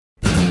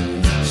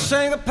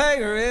single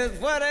payer is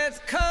what it's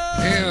called.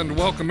 And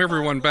welcome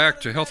everyone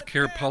back to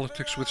Healthcare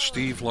Politics with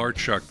Steve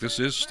Larchuk. This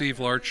is Steve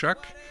Larchuk,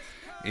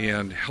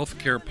 and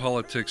Healthcare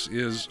Politics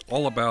is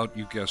all about,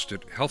 you guessed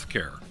it,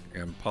 healthcare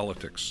and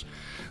politics.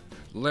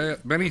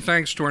 Many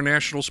thanks to our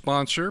national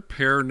sponsor,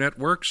 Pair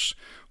Networks,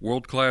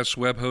 world-class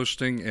web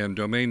hosting and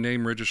domain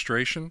name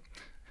registration.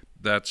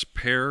 That's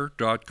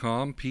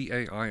pair.com,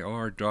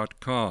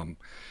 P-A-I-R.com.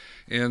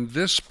 And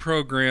this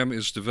program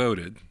is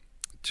devoted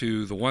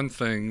to the one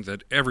thing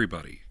that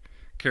everybody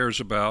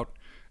cares about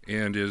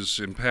and is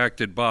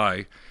impacted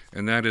by,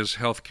 and that is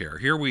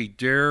healthcare. Here we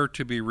dare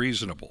to be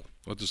reasonable.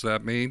 What does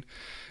that mean?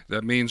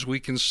 That means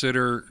we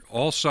consider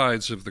all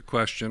sides of the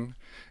question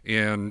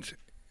and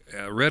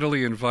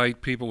readily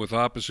invite people with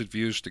opposite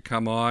views to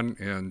come on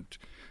and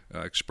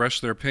express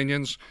their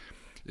opinions.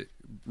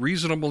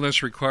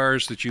 Reasonableness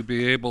requires that you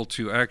be able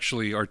to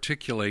actually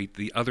articulate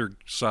the other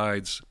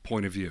side's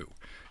point of view.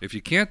 If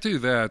you can't do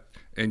that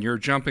and you're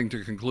jumping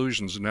to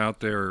conclusions and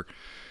out there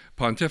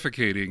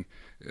pontificating,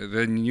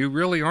 then you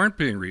really aren't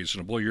being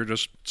reasonable. You're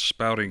just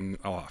spouting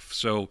off.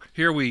 So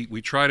here we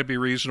try to be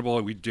reasonable,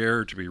 and we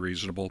dare to be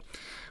reasonable.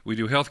 We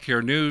do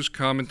healthcare news,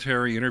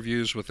 commentary,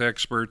 interviews with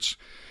experts.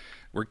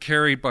 We're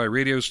carried by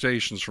radio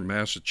stations from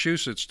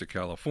Massachusetts to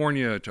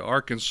California to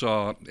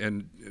Arkansas,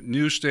 and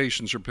news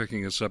stations are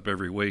picking us up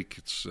every week.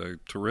 It's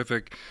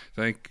terrific.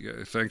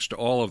 Thanks to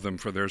all of them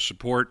for their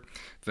support.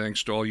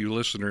 Thanks to all you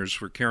listeners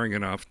for caring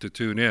enough to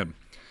tune in.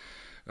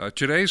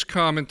 Today's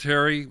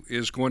commentary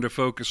is going to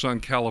focus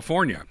on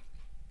California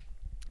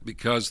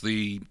because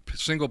the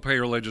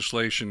single-payer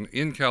legislation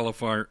in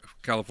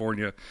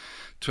California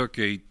took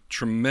a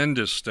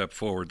tremendous step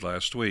forward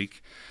last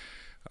week.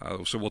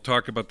 So we'll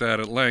talk about that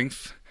at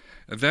length.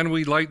 And then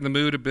we lighten the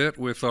mood a bit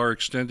with our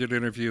extended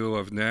interview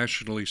of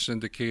nationally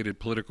syndicated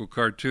political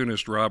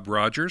cartoonist Rob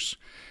Rogers.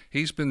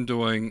 He's been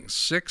doing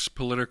 6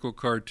 political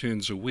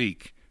cartoons a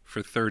week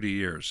for 30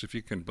 years, if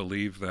you can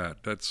believe that.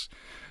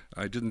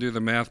 I didn't do the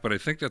math, but I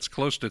think that's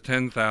close to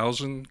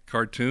 10,000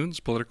 cartoons,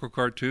 political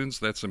cartoons.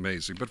 That's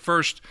amazing. But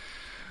first,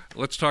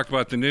 let's talk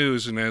about the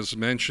news. And as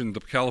mentioned,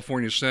 the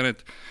California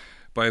Senate,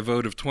 by a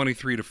vote of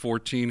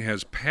 23-14,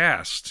 has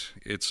passed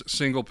its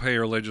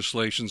single-payer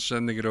legislation,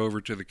 sending it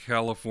over to the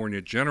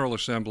California General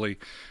Assembly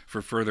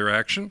for further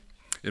action.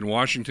 In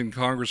Washington,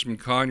 Congressman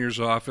Conyers'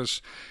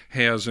 office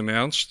has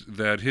announced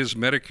that his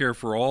Medicare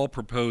for All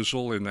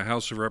proposal in the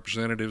House of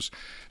Representatives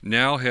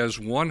now has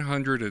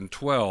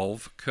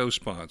 112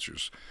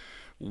 co-sponsors,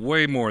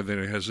 way more than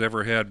it has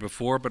ever had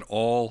before, but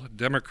all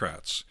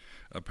Democrats.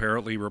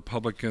 Apparently,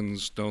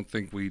 Republicans don't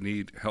think we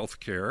need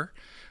health care,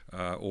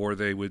 or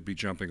they would be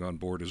jumping on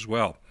board as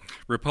well.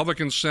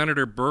 Republican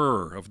Senator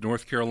Burr of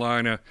North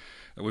Carolina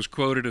was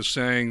quoted as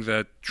saying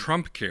that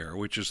Trump Care,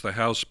 which is the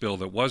House bill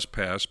that was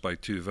passed by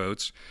 2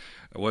 votes,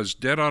 was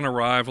dead on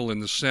arrival in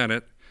the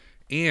Senate,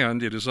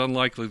 and it is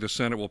unlikely the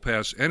Senate will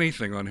pass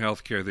anything on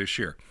health care this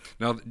year.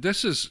 Now,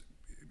 this is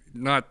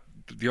not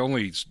the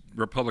only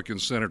Republican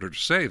senator to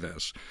say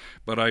this,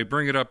 but I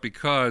bring it up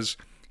because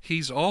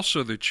he's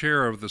also the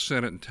chair of the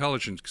Senate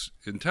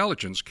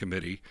Intelligence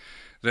Committee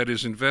that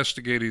is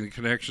investigating the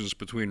connections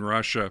between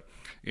Russia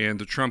and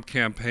the Trump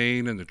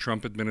campaign and the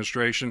Trump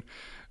administration,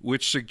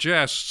 which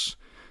suggests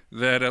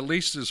that, at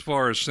least as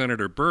far as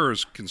Senator Burr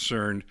is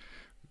concerned,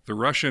 the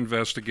Russia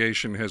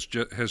investigation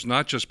has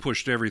not just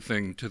pushed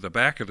everything to the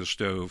back of the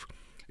stove,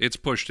 it's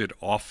pushed it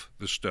off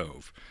the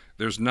stove.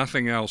 There's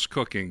nothing else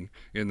cooking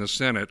in the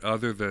Senate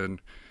other than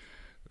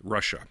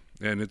Russia.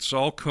 And it's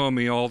all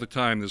Comey all the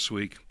time this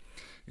week,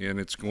 and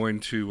it's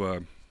going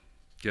to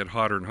get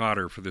hotter and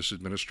hotter for this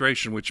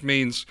administration, which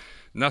means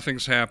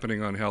nothing's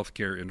happening on health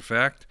care, in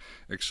fact,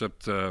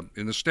 except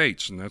in the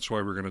states, and that's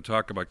why we're going to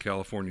talk about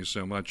California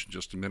so much in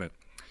just a minute.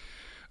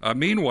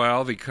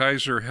 Meanwhile, the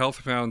Kaiser Health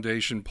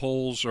Foundation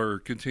polls are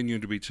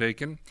continuing to be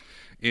taken,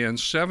 and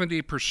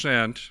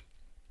 70%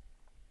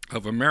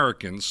 of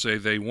Americans say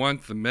they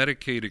want the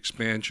Medicaid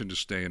expansion to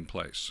stay in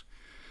place.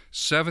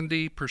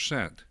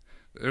 70%.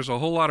 There's a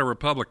whole lot of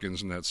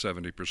Republicans in that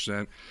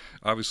 70%,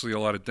 obviously a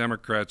lot of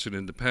Democrats and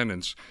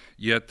independents,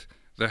 yet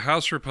the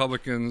House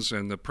Republicans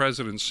and the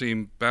president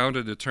seem bound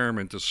and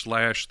determined to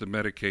slash the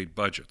Medicaid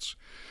budgets.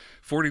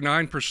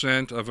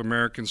 49% of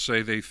Americans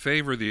say they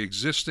favor the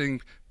existing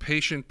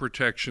Patient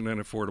Protection and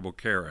Affordable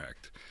Care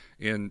Act.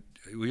 And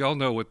we all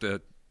know what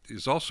that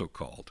is also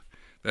called.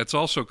 That's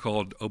also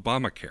called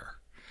Obamacare.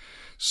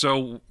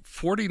 So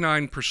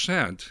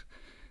 49%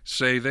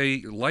 say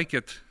they like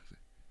it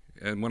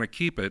and want to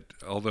keep it,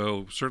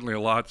 although certainly a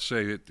lot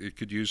say it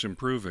could use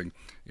improving,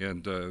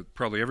 and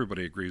probably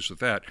everybody agrees with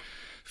that.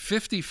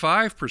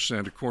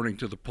 55%, according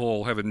to the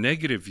poll, have a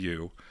negative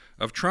view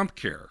of Trump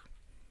care.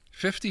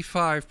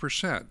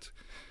 55%.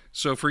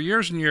 So for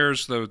years and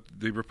years, the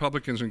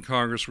Republicans in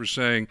Congress were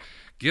saying,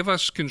 give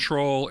us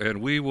control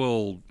and we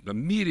will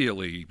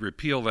immediately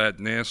repeal that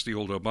nasty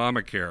old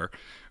Obamacare,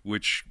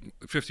 which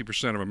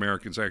 50% of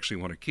Americans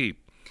actually want to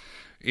keep.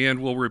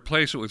 And we'll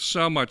replace it with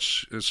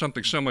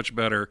something so much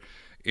better.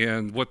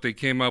 And what they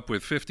came up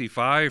with,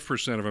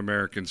 55% of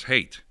Americans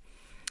hate.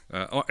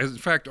 In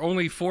fact,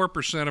 only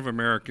 4% of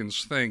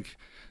Americans think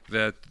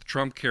that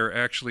Trump Care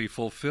actually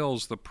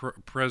fulfills the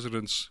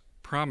president's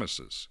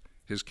promises,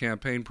 his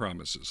campaign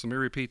promises. Let me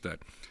repeat that.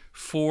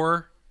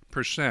 4%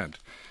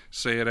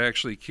 say it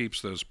actually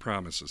keeps those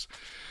promises.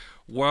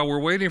 While we're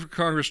waiting for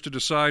Congress to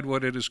decide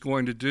what it is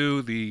going to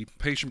do, the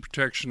Patient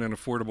Protection and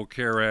Affordable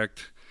Care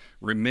Act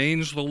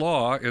remains the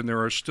law, and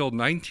there are still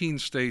 19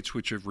 states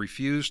which have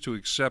refused to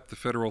accept the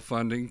federal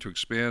funding to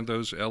expand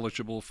those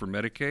eligible for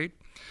Medicaid.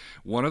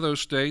 One of those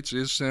states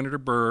is Senator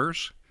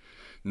Burr's,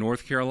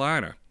 North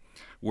Carolina,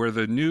 where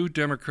the new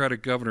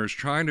Democratic governor is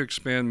trying to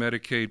expand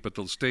Medicaid, but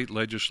the state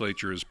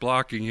legislature is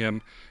blocking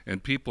him,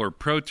 and people are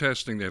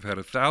protesting. They've had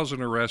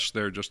 1,000 arrests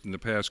there just in the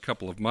past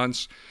couple of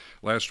months.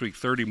 Last week,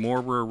 30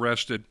 more were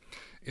arrested.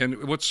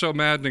 And what's so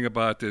maddening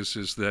about this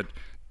is that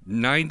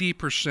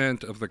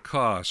 90% of the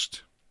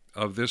cost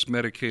of this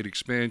Medicaid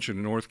expansion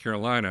in North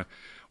Carolina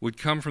would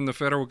come from the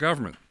federal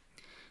government.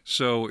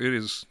 So it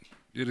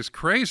is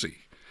crazy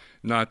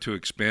not to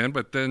expand,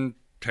 but then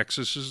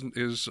Texas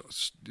is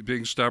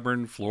being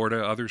stubborn,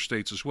 Florida, other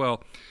states as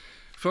well.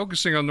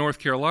 Focusing on North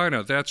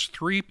Carolina, that's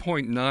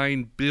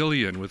 $3.9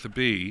 billion with a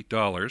B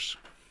dollars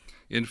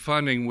in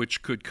funding,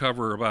 which could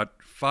cover about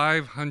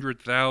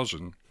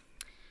 500,000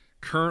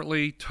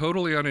 currently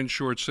totally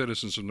uninsured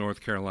citizens of North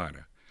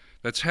Carolina.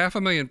 That's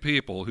 500,000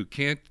 people who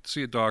can't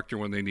see a doctor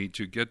when they need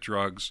to, get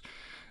drugs,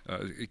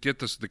 get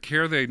the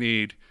care they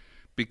need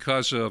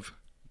because of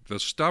the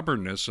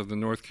stubbornness of the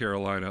North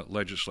Carolina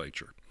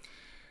legislature.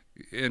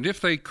 And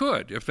if that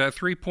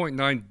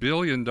 $3.9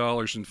 billion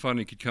in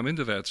funding could come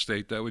into that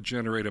state, that would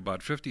generate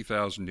about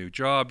 50,000 new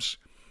jobs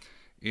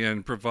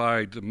and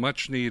provide the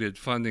much-needed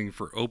funding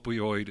for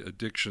opioid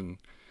addiction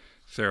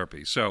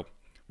therapy. So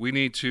we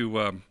need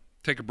to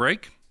take a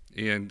break,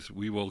 and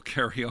we will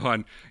carry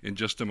on in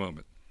just a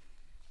moment.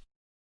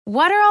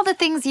 What are all the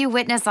things you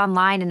witness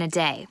online in a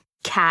day?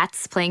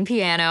 Cats playing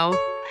piano,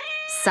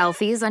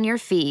 selfies on your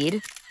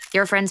feed,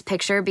 your friend's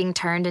picture being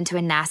turned into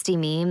a nasty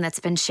meme that's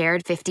been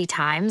shared 50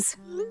 times,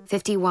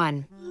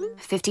 51,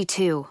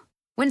 52.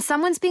 When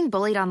someone's being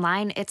bullied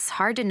online, it's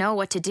hard to know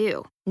what to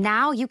do.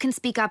 Now you can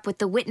speak up with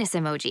the witness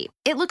emoji.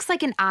 It looks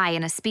like an eye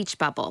in a speech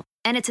bubble,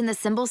 and it's in the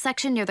symbol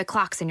section near the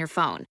clocks in your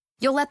phone.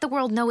 You'll let the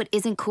world know it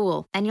isn't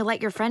cool, and you'll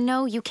let your friend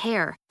know you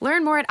care.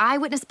 Learn more at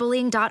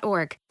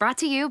eyewitnessbullying.org. Brought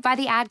to you by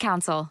the Ad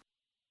Council.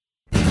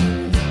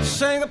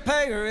 Single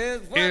payer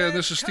is what And it's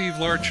this is Steve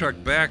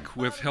Larchuk back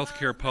with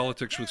Healthcare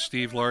Politics with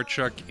Steve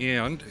Larchuk.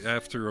 And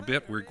after a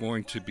bit, we're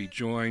going to be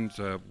joined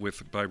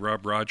by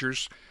Rob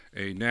Rogers,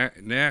 a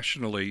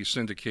nationally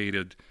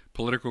syndicated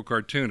political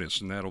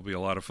cartoonist, and that'll be a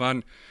lot of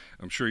fun.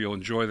 I'm sure you'll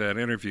enjoy that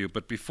interview.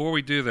 But before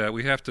we do that,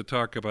 we have to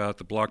talk about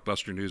the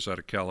blockbuster news out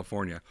of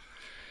California.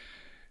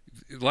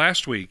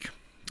 Last week,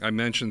 I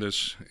mentioned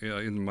this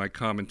in my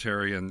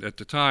commentary, and at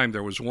the time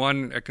there was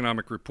one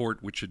economic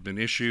report which had been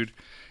issued,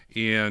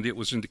 and it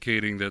was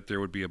indicating that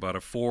there would be about a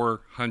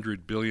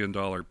 $400 billion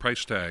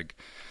price tag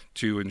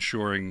to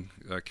insuring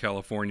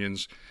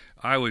Californians.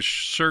 I was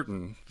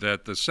certain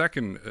that the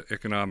second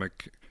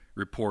economic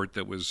report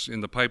that was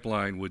in the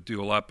pipeline would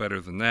do a lot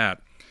better than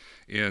that.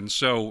 And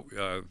so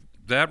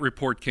that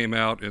report came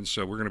out, and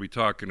so we're going to be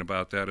talking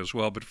about that as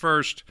well. But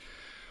first,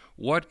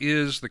 what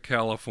is the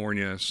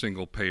California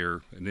Single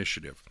Payer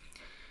Initiative?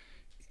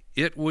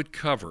 It would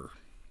cover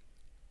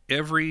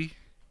every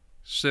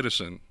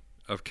citizen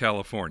of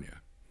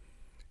California.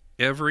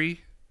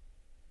 Every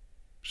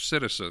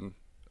citizen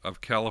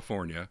of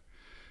California,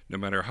 no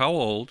matter how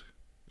old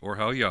or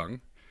how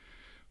young,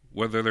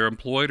 whether they're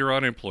employed or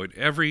unemployed,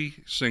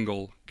 every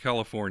single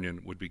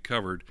Californian would be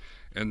covered.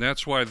 And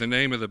that's why the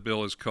name of the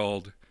bill is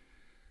called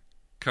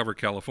Cover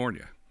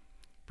California.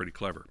 Pretty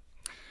clever.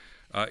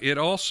 It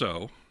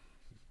also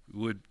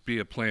would be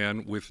a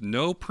plan with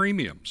no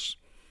premiums.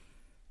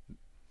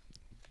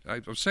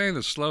 I'm saying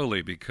this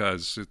slowly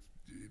because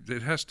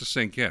it has to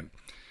sink in.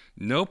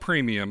 No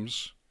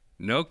premiums,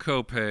 no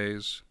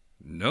copays,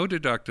 no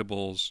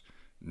deductibles,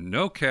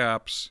 no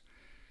caps,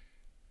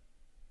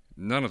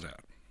 none of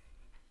that.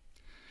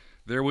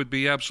 There would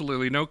be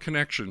absolutely no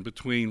connection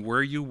between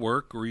where you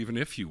work, or even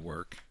if you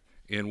work,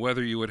 and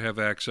whether you would have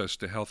access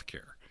to health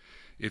care.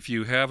 If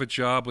you have a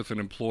job with an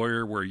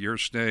employer where you're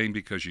staying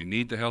because you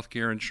need the health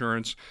care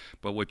insurance,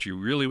 but what you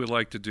really would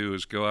like to do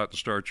is go out and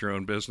start your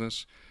own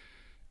business,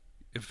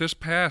 if this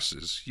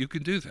passes, you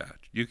can do that.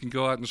 You can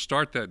go out and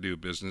start that new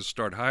business,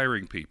 start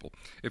hiring people.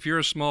 If you're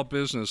a small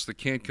business that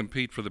can't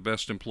compete for the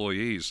best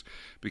employees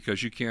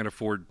because you can't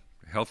afford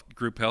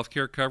group health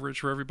care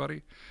coverage for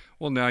everybody,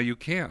 well, now you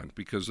can,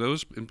 because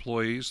those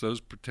employees, those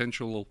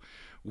potential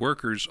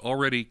workers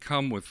already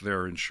come with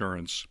their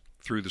insurance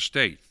through the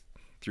state,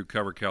 through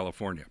Cover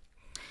California.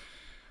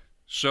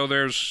 So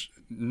there's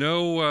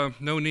no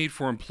need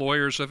for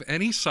employers of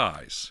any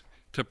size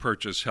to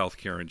purchase health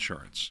care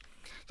insurance.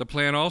 The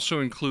plan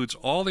also includes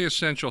all the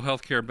essential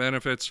health care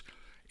benefits,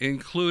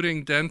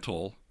 including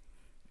dental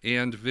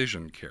and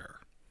vision care.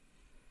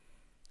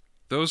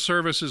 Those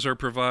services are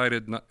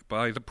provided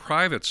by the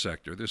private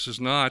sector. This is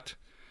not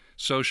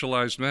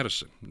socialized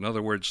medicine. In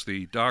other words,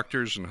 the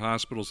doctors and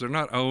hospitals, they're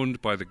not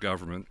owned by the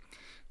government.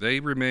 They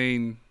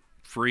remain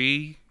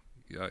free,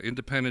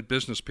 independent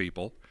business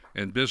people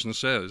and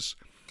businesses.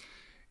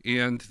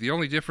 And the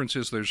only difference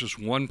is there's just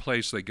one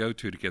place they go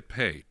to get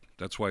paid.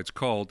 That's why it's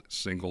called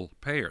single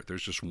payer.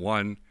 There's just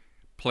one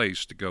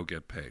place to go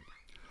get paid.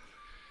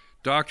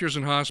 Doctors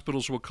and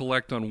hospitals will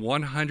collect on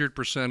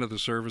 100% of the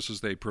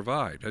services they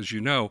provide. As you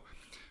know,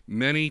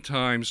 many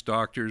times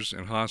doctors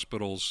and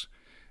hospitals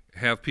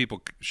have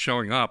people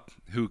showing up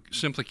who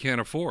simply can't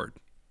afford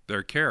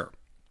their care.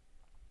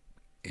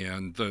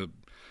 And the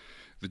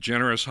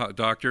generous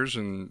doctors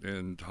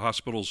and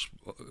hospitals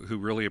who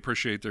really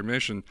appreciate their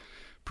mission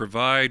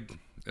provide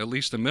at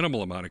least a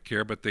minimal amount of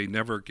care, but they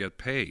never get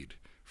paid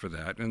for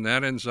that. And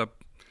that ends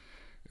up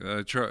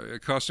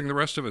costing the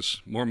rest of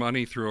us more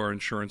money through our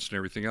insurance and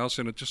everything else.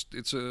 And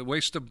it's a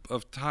waste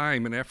of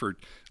time and effort.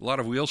 A lot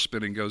of wheel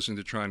spinning goes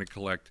into trying to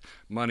collect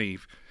money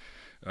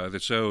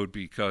that's owed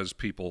because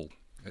people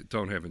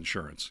don't have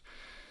insurance.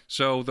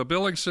 So the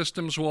billing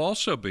systems will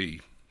also be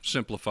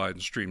simplified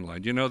and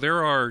streamlined. You know,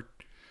 there are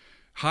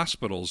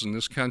hospitals in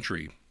this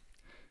country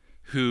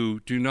who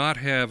do not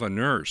have a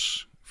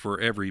nurse for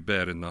every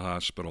bed in the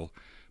hospital,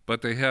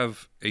 but they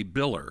have a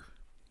biller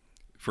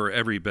for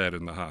every bed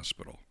in the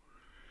hospital.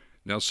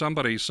 Now,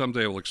 somebody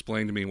someday will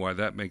explain to me why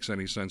that makes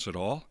any sense at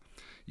all.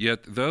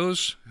 Yet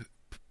those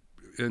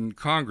in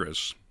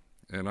Congress,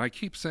 and I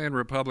keep saying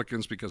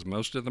Republicans because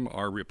most of them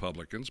are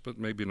Republicans, but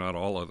maybe not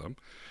all of them,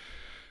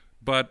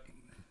 but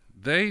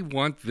they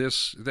want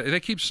this. They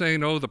keep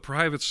saying, oh, the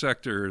private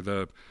sector,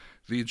 the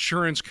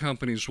insurance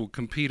companies will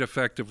compete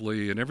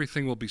effectively and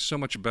everything will be so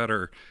much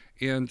better.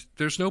 And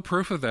there's no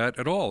proof of that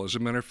at all. As a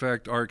matter of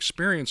fact, our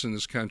experience in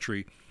this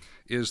country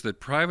is that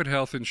private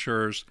health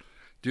insurers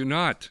do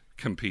not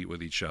compete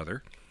with each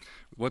other.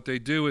 What they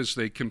do is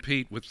they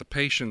compete with the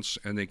patients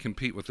and they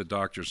compete with the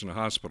doctors and the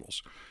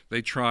hospitals.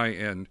 They try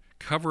and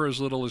cover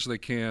as little as they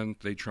can.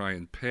 They try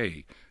and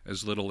pay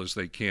as little as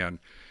they can.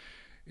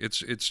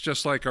 It's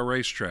just like a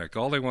racetrack.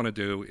 All they want to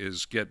do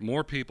is get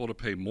more people to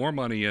pay more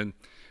money in.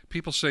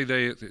 People say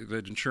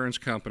that insurance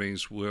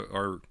companies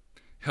are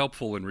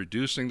helpful in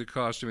reducing the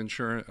cost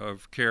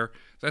of care.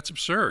 That's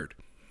absurd.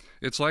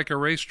 It's like a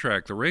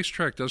racetrack. The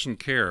racetrack doesn't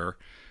care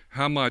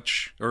how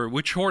much or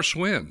which horse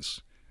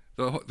wins.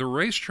 The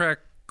racetrack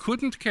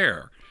couldn't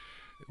care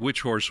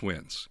which horse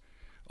wins.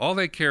 All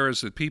they care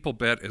is that people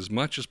bet as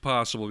much as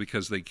possible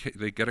because they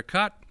get a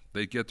cut.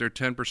 They get their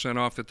 10%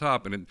 off the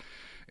top.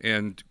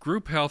 And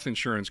group health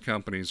insurance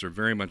companies are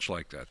very much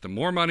like that. The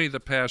more money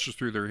that passes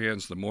through their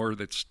hands, the more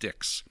that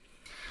sticks.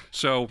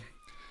 So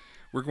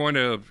we're going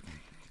to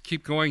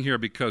keep going here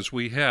because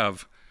we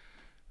have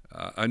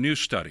a new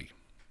study.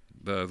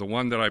 The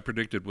one that I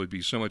predicted would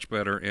be so much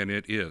better, and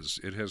it is.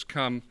 It has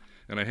come,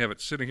 and I have it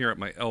sitting here at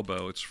my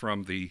elbow. It's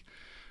from the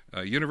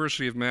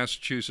University of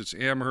Massachusetts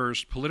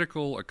Amherst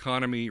Political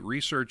Economy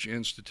Research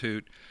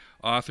Institute,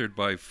 authored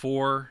by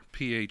 4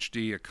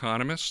 PhD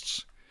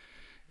economists.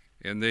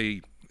 And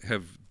they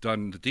have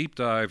done the deep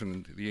dive,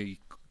 and the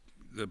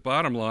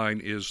bottom line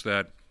is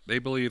that they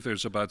believe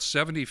there's about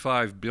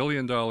 $75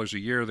 billion a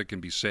year that can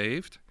be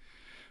saved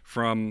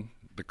from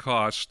the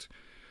cost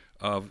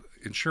of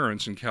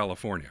insurance in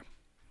California.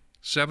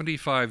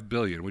 $75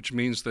 billion, which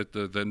means that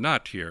the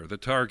nut here, the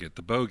target,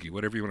 the bogey,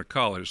 whatever you want to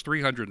call it, is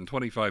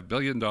 $325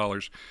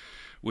 billion,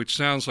 which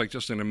sounds like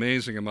just an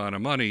amazing amount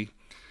of money.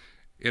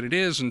 And it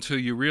is until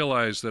you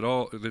realize that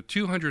all the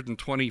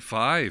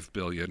 $225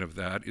 billion of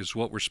that is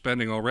what we're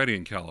spending already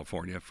in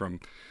California from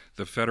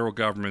the federal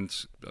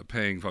government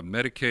paying from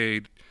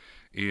Medicaid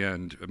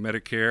and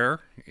Medicare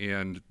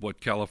and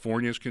what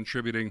California is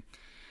contributing.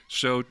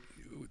 So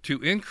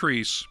to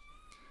increase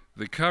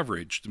the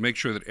coverage, to make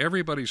sure that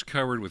everybody's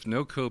covered with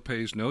no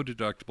copays, no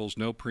deductibles,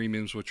 no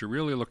premiums, what you're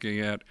really looking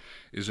at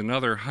is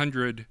another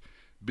 $100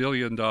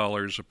 billion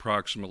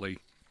approximately.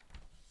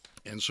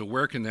 And so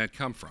where can that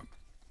come from?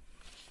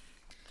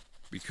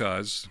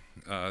 Because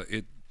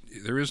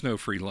there is no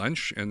free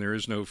lunch and there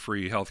is no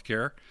free health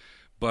care,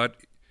 but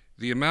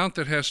the amount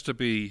that has to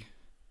be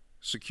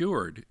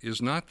secured is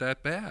not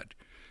that bad.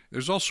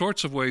 There's all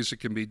sorts of ways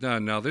it can be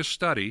done. Now, this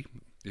study,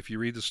 if you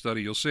read the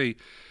study, you'll see,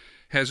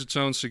 has its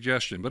own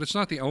suggestion, but it's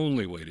not the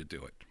only way to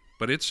do it.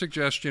 But its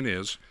suggestion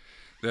is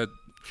that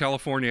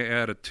California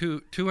add a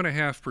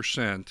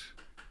 2.5%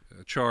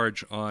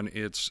 charge on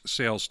its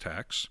sales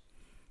tax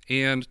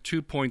and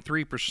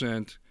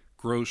 2.3%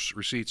 gross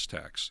receipts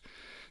tax.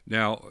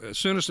 Now, as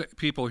soon as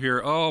people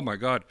hear, oh my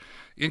God,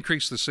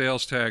 increase the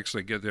sales tax,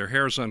 they get their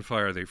hairs on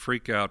fire, they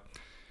freak out.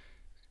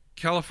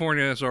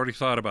 California has already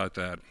thought about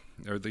that,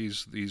 or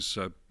these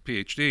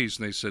PhDs,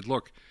 and they said,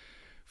 look,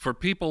 for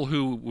people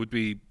who would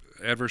be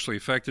adversely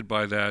affected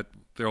by that,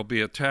 there'll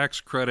be a tax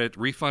credit,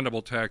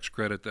 refundable tax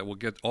credit that will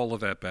get all of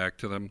that back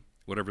to them,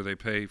 whatever they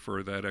pay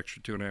for that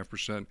extra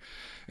 2.5%.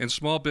 And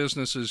small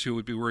businesses who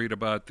would be worried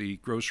about the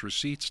gross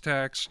receipts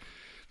tax,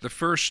 the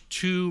first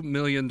 $2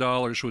 million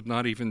would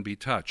not even be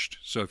touched.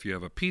 So if you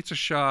have a pizza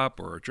shop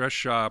or a dress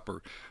shop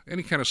or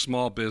any kind of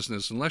small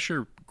business, unless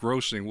you're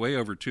grossing way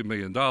over $2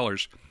 million,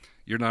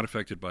 you're not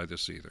affected by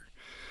this either.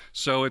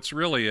 So it's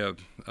really a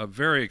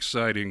very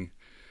exciting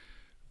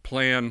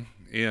plan,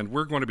 and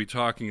we're going to be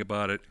talking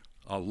about it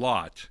a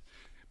lot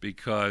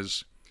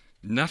because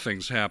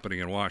nothing's happening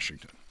in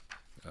Washington.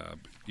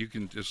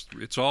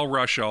 It's all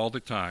Russia all the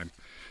time.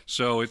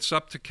 So it's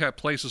up to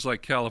places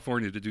like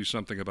California to do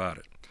something about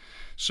it.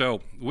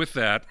 So with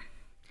that,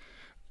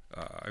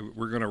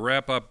 we're going to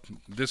wrap up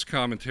this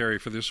commentary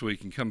for this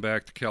week and come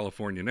back to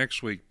California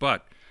next week.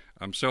 But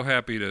I'm so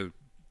happy to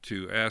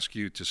ask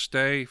you to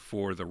stay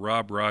for the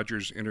Rob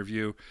Rogers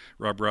interview.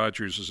 Rob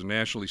Rogers is a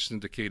nationally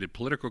syndicated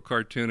political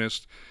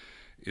cartoonist.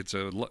 It's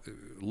a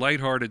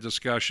lighthearted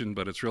discussion,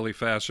 but it's really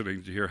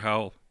fascinating to hear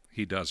how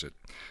he does it.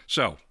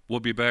 So we'll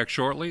be back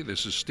shortly.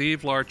 This is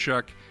Steve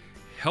Larchuk,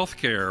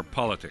 Healthcare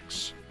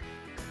Politics.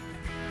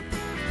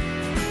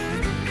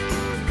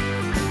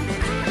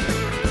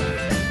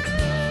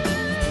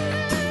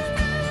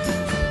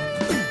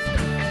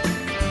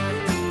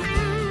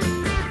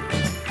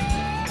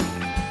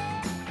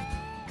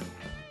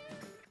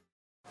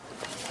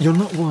 You're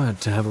not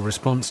wired to have a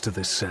response to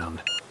this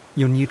sound.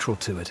 You're neutral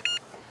to it,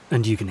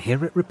 and you can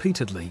hear it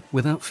repeatedly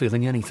without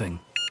feeling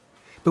anything.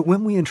 But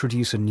when we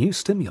introduce a new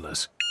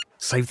stimulus,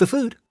 save the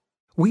food,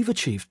 we've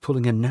achieved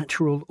pulling a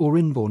natural or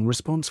inborn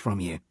response from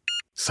you.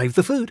 Save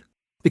the food,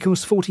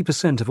 because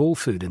 40% of all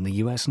food in the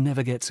US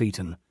never gets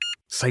eaten.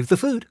 Save the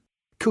food.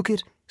 Cook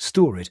it,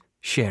 store it,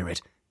 share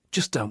it.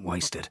 Just don't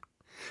waste it.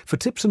 For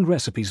tips and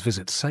recipes,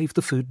 visit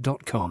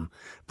savethefood.com.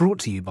 Brought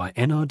to you by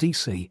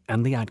NRDC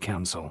and the Ad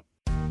Council.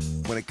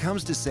 When it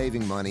comes to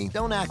saving money,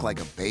 don't act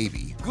like a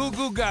baby. Goo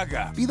goo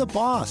gaga. Be the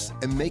boss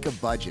and make a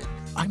budget.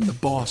 I'm the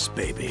boss,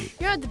 baby.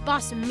 You're the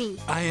boss of me.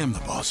 I am the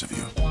boss of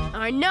you.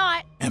 Are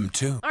not.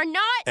 M2. Are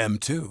not.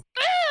 M2.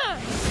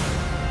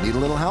 Need a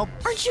little help?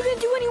 Aren't you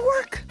gonna do any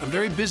work? I'm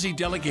very busy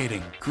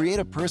delegating. Create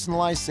a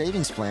personalized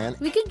savings plan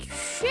We could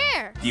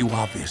share. You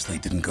obviously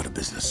didn't go to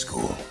business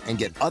school. and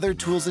get other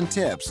tools and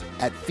tips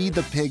at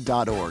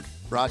feedthepig.org.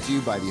 Brought to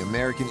you by the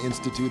American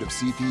Institute of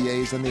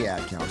CPAs and the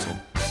Ad Council.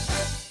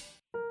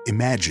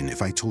 Imagine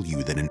if I told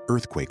you that an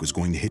earthquake was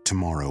going to hit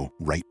tomorrow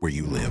right where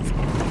you live.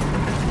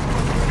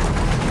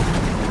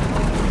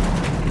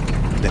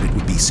 That it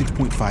would be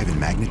 6.5 in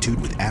magnitude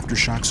with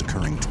aftershocks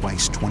occurring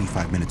twice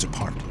 25 minutes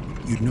apart.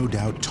 You'd no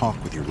doubt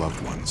talk with your loved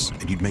ones,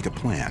 and you'd make a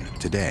plan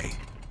today.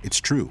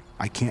 It's true,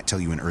 I can't tell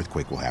you an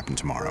earthquake will happen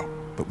tomorrow.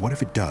 But what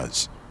if it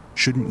does?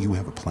 Shouldn't you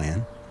have a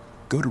plan?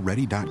 Go to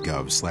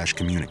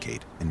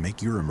ready.gov/communicate and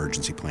make your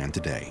emergency plan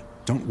today.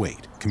 Don't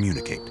wait.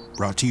 Communicate.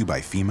 Brought to you by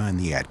FEMA and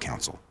the Ad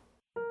Council.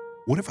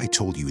 What if I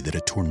told you that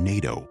a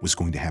tornado was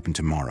going to happen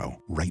tomorrow,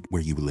 right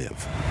where you live?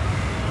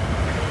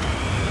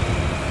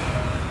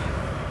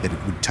 That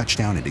it would touch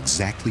down at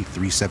exactly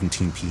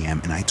 3:17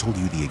 p.m. and I told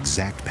you the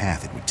exact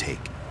path it would take.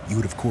 You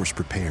would, of course,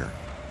 prepare.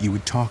 You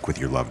would talk with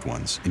your loved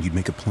ones, and you'd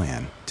make a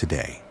plan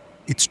today.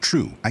 It's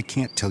true, I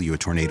can't tell you a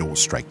tornado will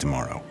strike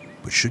tomorrow,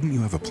 but shouldn't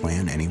you have a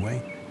plan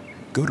anyway?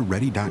 Go to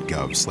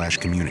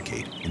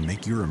ready.gov/communicate and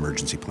make your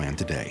emergency plan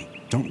today.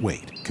 Don't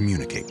wait.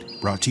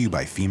 Communicate. Brought to you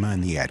by FEMA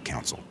and the Ad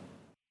Council.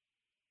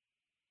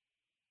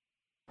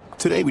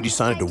 Today we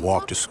decided to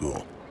walk to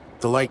school.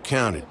 The light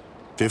counted.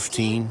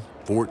 15,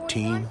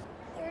 14.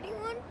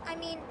 31?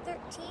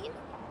 13?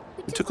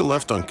 We took a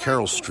left on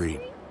Carroll Street.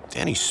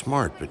 Danny's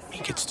smart, but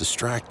he gets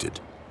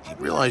distracted. He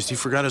realized he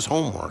forgot his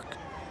homework.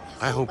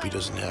 I hope he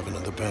doesn't have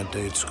another bad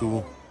day at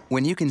school.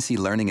 When you can see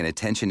learning and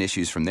attention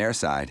issues from their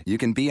side, you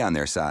can be on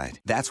their side.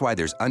 That's why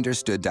there's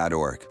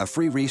Understood.org, a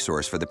free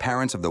resource for the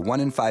parents of the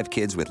 1 in 5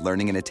 kids with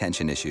learning and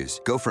attention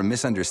issues. Go from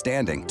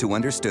misunderstanding to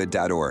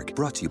Understood.org.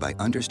 Brought to you by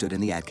Understood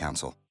and the Ad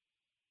Council.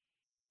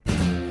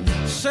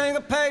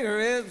 Single payer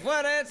is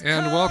what it's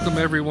And called. welcome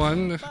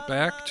everyone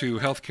back to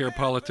Healthcare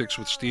Politics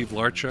with Steve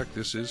Larchuk.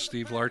 This is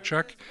Steve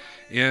Larchuk,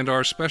 and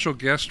our special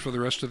guest for the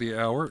rest of the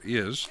hour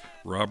is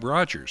Rob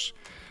Rogers.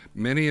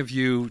 Many of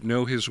you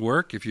know his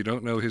work. If you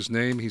don't know his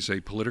name, he's a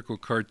political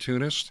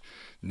cartoonist,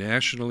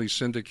 nationally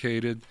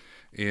syndicated,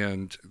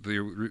 and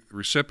the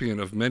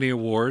recipient of many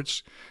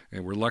awards,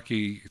 and we're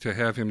lucky to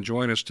have him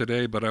join us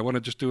today. But I want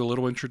to just do a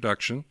little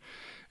introduction,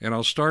 and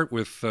I'll start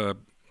with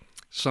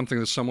something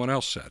that someone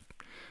else said.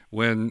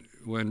 When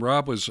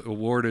Rob was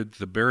awarded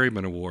the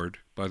Berryman Award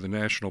by the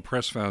National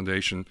Press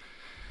Foundation,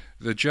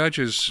 the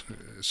judges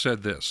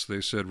said this.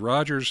 They said,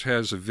 Rogers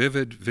has a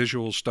vivid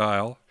visual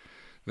style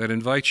that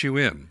invites you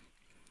in.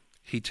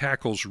 He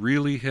tackles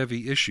really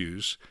heavy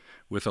issues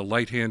with a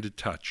light-handed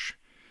touch.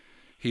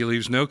 He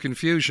leaves no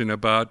confusion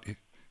about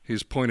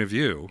his point of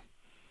view,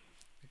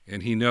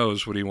 and he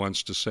knows what he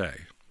wants to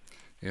say.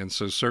 And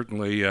so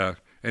certainly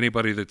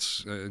anybody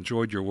that's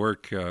enjoyed your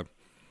work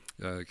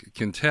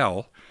can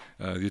tell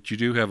that you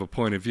do have a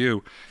point of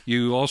view.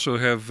 You also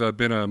have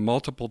been a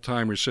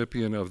multiple-time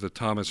recipient of the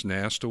Thomas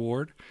Nast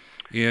Award,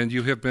 and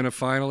you have been a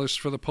finalist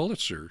for the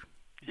Pulitzer.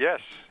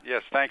 Yes.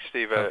 Thanks,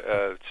 Steve.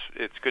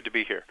 It's good to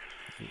be here.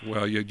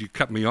 Well, you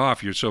cut me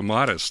off. You're so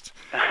modest.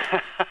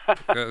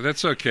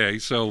 That's okay.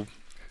 So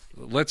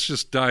let's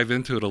just dive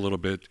into it a little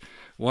bit.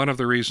 One of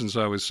the reasons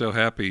I was so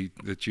happy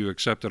that you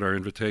accepted our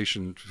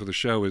invitation for the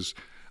show is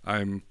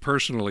I'm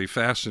personally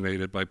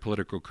fascinated by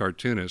political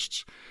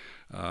cartoonists.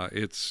 I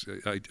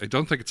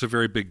don't think it's a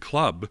very big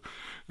club.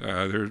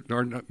 There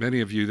aren't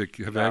many of you that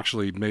have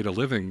actually made a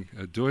living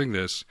doing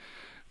this.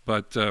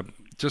 But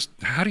just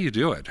how do you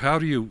do it? How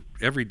do you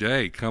every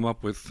day come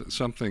up with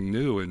something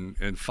new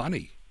and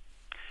funny?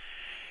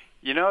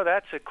 You know,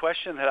 that's a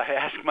question that I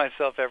ask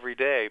myself every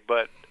day.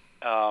 But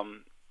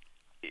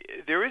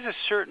there is a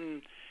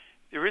certain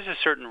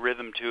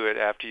rhythm to it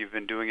after you've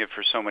been doing it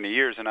for so many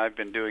years, and I've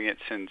been doing it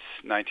since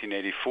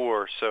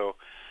 1984. So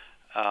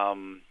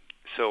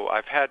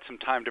I've had some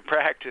time to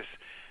practice.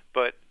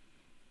 But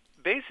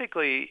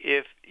basically,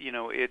 if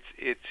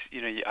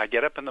I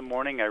get up in the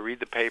morning, I read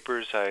the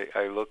papers,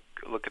 I look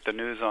at the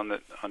news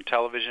on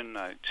television,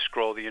 I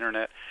scroll the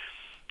internet,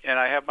 and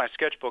I have my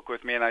sketchbook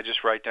with me, and I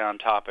just write down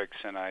topics,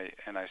 and I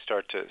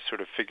start to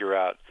sort of figure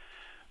out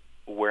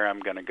where I'm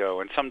going to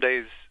go. And some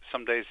days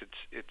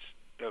it's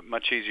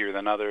much easier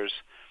than others.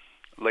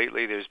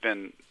 Lately, there's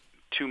been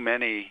too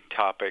many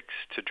topics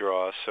to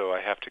draw, so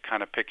I have to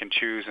kind of pick and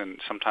choose,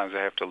 and sometimes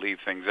I have to leave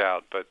things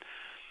out. But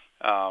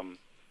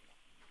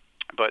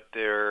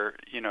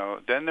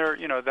then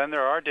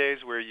there are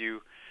days where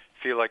you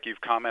feel like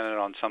you've commented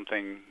on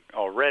something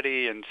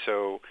already, and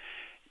so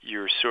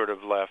you're sort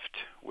of left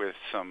with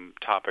some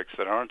topics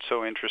that aren't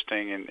so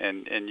interesting,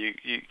 and you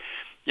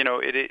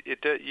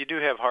do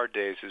have hard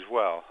days as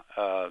well.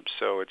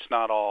 So it's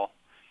not all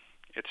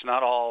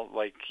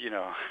like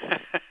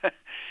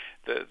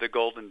the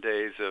golden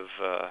days of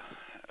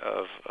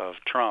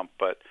Trump,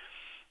 but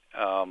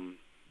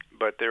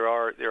there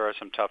are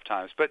some tough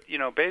times. But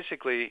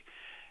basically,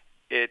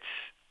 it's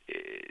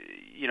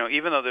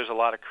even though there's a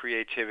lot of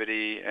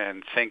creativity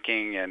and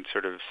thinking and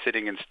sort of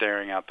sitting and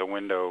staring out the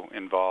window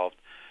involved,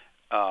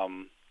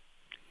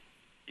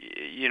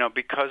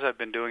 because I've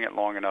been doing it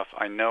long enough,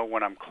 I know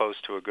when I'm close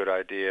to a good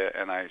idea,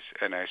 and I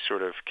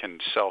sort of can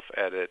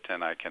self-edit,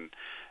 and I can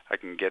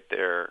get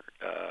there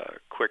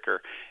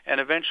quicker.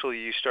 And eventually,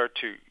 you start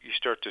to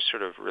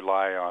sort of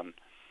rely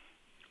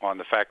on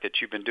the fact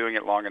that you've been doing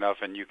it long enough,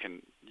 and you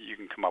can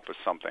come up with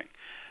something.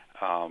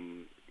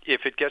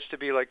 If it gets to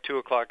be like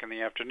 2:00 in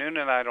the afternoon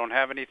and I don't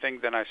have anything,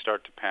 then I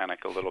start to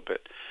panic a little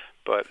bit.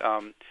 But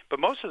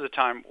most of the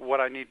time,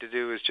 what I need to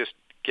do is just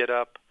get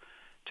up,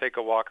 take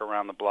a walk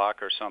around the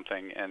block or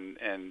something,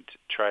 and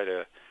try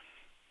to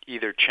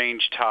either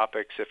change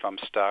topics if I'm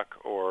stuck,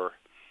 or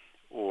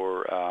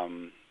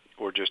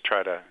just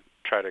try to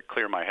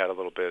clear my head a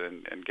little bit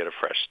and get a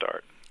fresh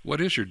start. What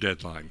is your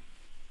deadline?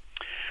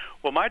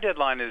 Well, my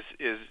deadline is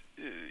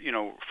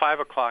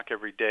 5:00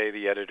 every day.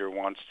 The editor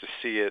wants to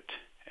see it.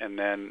 And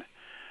then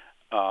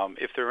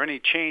if there are any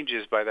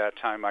changes by that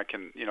time, I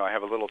can, I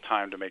have a little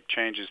time to make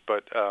changes.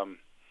 But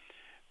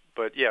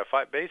yeah,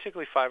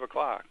 basically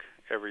 5:00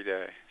 every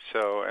day.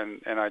 So,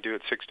 and I do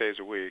it 6 days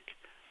a week.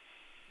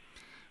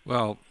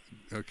 Well,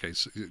 okay.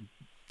 So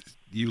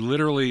you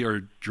literally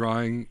are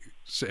drawing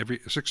every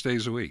 6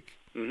 days a week.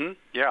 Mm-hmm.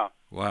 Yeah.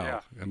 Wow.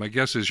 Yeah. And my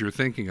guess is you're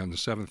thinking on the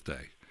seventh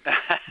day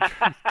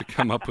to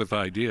come up with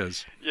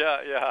ideas. Yeah.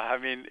 I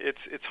mean,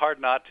 it's hard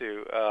not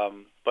to.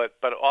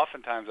 But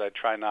oftentimes I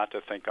try not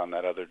to think on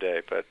that other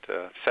day. But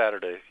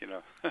Saturday,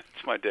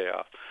 it's my day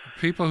off.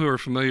 People who are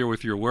familiar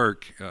with your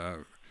work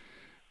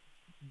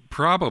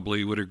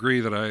probably would agree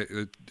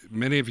that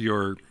many of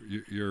your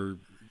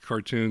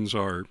cartoons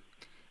are,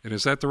 and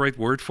is that the right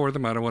word for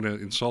them? I don't want to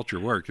insult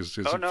your work. Is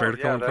it fair to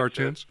call them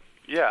cartoons?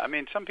 Yeah, I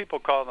mean, some people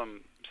call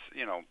them,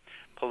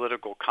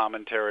 political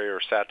commentary or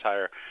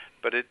satire,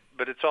 but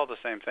it's all the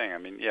same thing. I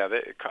mean, yeah,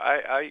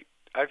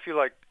 I feel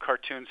like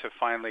cartoons have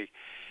finally,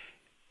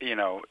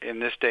 in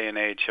this day and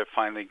age, have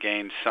finally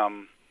gained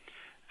some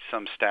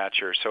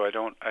stature. So I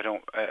don't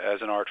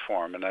as an art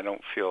form, and I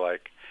don't feel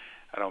like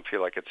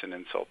it's an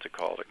insult to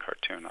call it a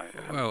cartoon.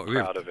 I'm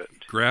proud of it.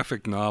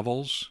 Graphic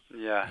novels.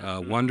 Yeah.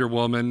 Wonder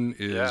Woman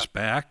is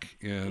back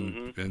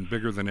and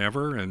bigger than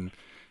ever, and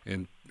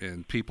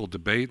people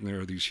debate, and there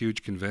are these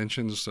huge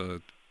conventions.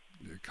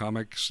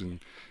 Comics and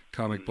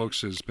comic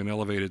books has been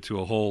elevated to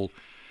a whole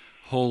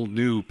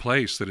new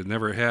place that it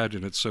never had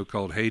in its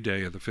so-called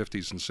heyday of the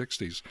 50s and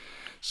 60s.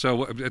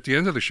 So at the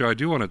end of the show, I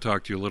do want to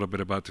talk to you a little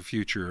bit about the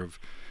future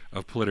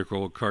of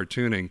political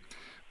cartooning.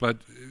 But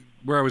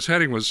where I was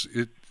heading was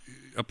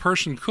a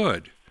person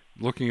could,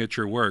 looking at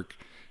your work,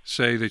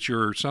 say that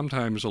you're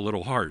sometimes a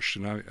little harsh.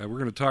 And we're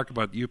going to talk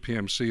about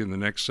UPMC in the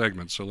next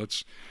segment, so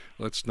let's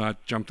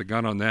not jump the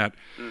gun on that.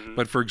 Mm-hmm.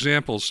 But for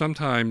example,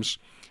 sometimes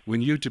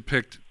when you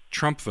depict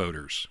Trump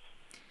voters,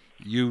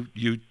 you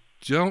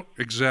don't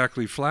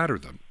exactly flatter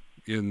them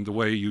in the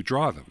way you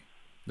draw them.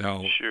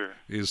 Now, sure.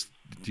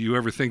 Do you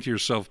ever think to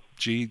yourself,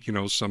 gee,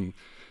 some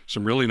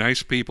really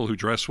nice people who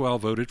dress well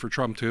voted for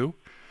Trump too?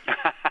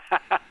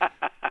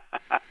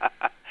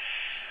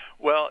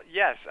 Well,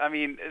 yes. I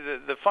mean,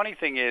 the funny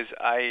thing is,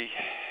 I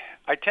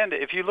tend to,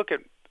 if you look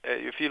at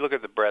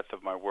the breadth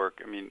of my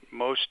work, I mean,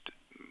 most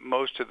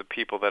of the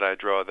people that I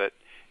draw, that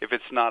if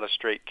it's not a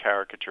straight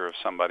caricature of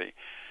somebody,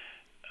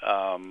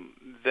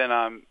 then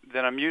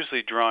I'm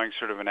usually drawing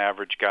sort of an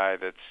average guy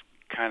that's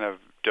kind of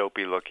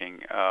dopey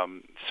looking.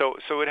 So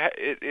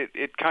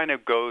it kind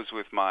of goes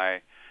with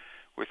my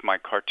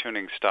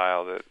cartooning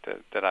style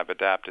that I've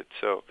adapted.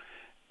 So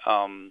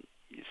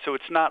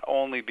it's not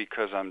only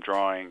because I'm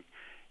drawing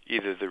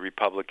either the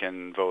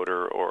Republican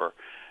voter or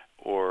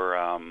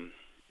a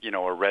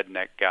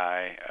redneck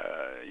guy,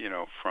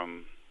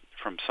 from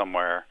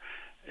somewhere,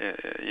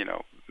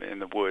 in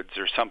the woods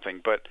or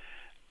something. But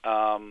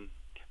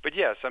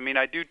yes, I mean,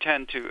 I do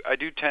tend to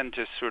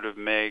sort of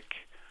make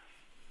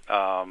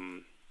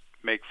fun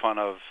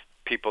of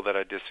people that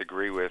I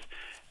disagree with.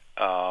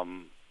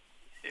 But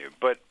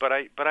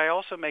I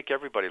also make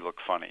everybody look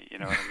funny. You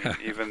know what I mean?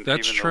 Even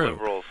That's even true. The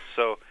liberals.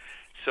 So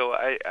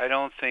I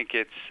don't think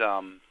it's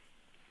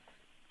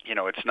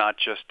it's not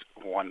just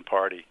one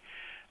party.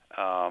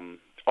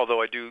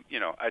 Although I do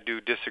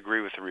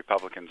disagree with the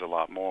Republicans a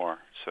lot more.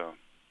 So.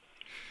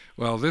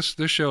 Well, this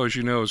show, as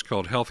you know, is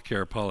called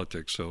Healthcare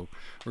Politics. So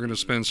we're going to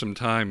spend some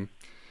time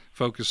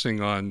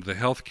focusing on the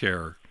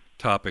healthcare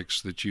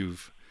topics that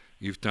you've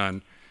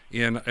done.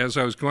 And as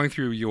I was going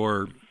through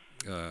your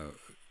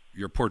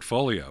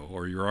portfolio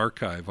or your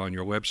archive on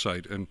your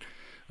website, and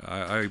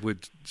I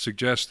would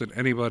suggest that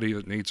anybody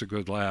that needs a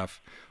good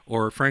laugh,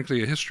 or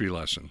frankly a history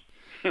lesson,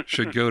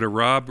 should go to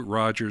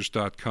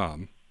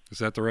robrogers.com. Is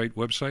that the right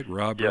website?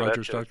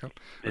 robrogers.com?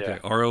 Yeah. Okay,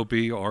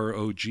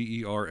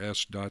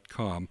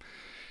 robrogers.com.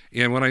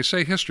 And when I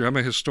say history, I'm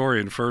a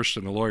historian first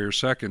and a lawyer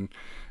second,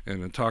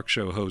 and a talk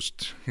show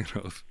host,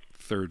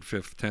 third,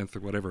 fifth, 10th, or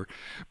whatever.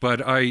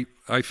 But I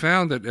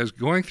found that as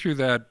going through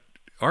that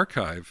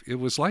archive, it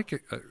was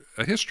like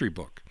a history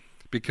book,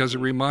 because it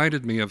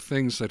reminded me of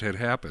things that had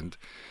happened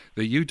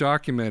that you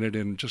documented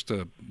in just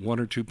one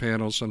or two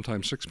panels,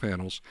 sometimes 6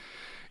 panels.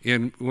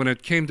 And when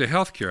it came to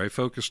healthcare, I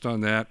focused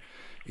on that.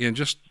 And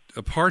just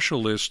a partial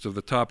list of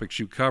the topics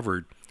you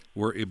covered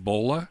were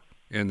Ebola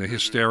and the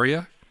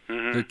hysteria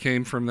that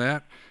came from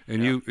that.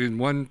 And you, in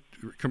one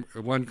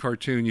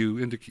cartoon,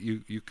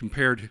 you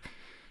compared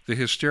the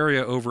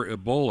hysteria over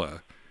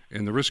Ebola,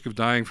 and the risk of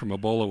dying from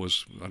Ebola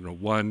was,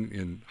 1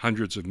 in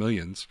hundreds of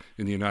millions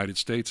in the United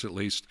States at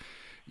least.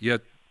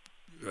 Yet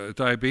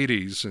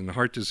diabetes and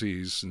heart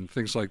disease and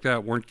things like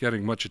that weren't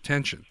getting much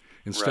attention.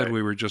 Instead, Right.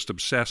 we were just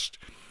obsessed.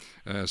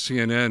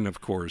 CNN, of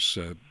course,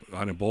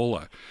 on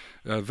Ebola.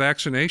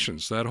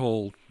 Vaccinations, that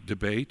whole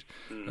debate.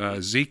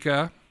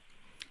 Zika.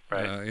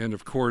 Right. And,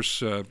 of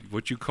course,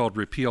 what you called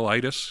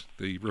repeal-itis,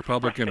 the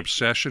Republican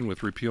obsession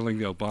with repealing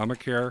the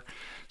Obamacare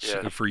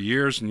for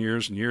years and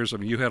years and years. I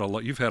mean, you've had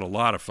a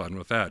lot of fun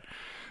with that.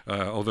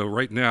 Although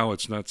right now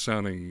it's not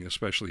sounding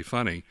especially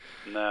funny.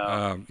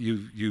 No.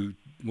 You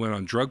went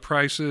on drug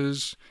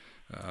prices.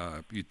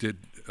 You did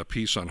a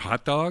piece on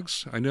hot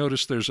dogs. I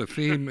noticed there's a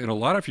theme in a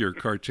lot of your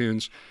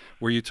cartoons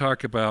where you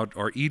talk about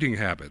our eating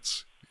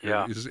habits.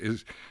 Yeah.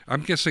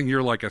 I'm guessing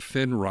you're like a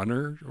thin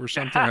runner or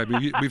something. I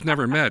mean, we've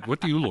never met.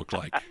 What do you look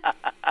like?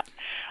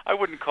 I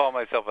wouldn't call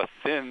myself a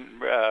thin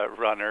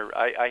runner.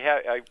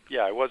 I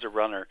was a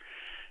runner.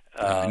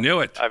 I knew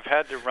it. I've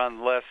had to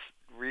run less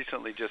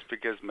recently just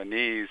because my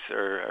knees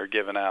are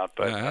giving out.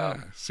 But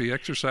see,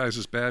 exercise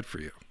is bad for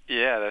you.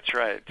 Yeah, that's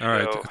right. All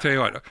right. I'll tell you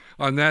what.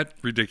 On that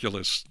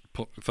ridiculous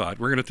thought,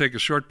 we're going to take a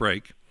short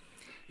break,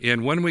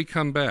 and when we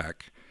come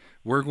back,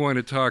 we're going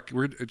to talk.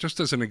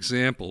 Just as an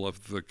example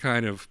of the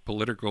kind of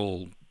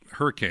political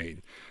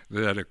hurricane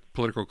that a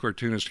political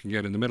cartoonist can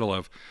get in the middle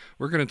of.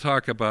 We're going to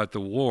talk about the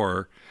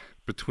war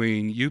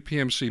between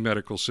UPMC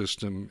Medical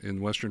System in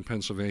Western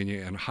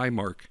Pennsylvania and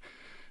Highmark,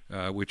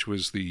 which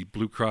was the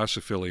Blue Cross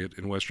affiliate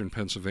in Western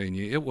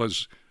Pennsylvania. It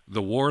was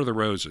the War of the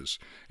Roses,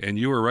 and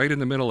you were right in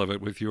the middle of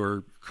it with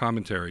your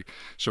commentary.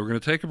 So we're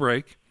going to take a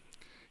break,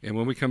 and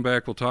when we come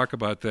back, we'll talk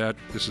about that.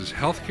 This is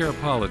Healthcare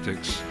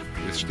Politics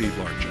with Steve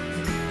Larchuk.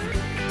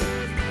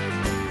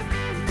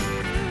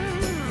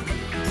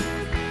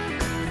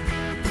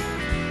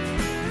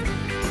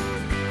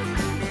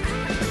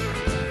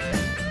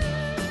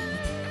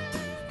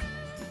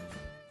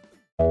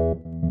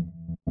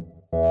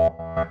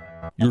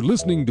 You're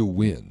listening to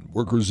WIN,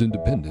 Workers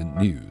Independent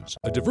News,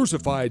 a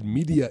diversified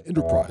media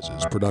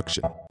enterprises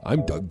production.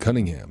 I'm Doug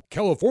Cunningham.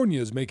 California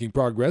is making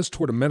progress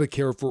toward a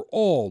Medicare for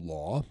All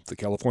law. The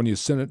California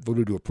Senate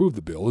voted to approve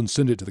the bill and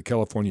send it to the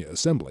California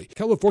Assembly.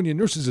 California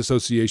Nurses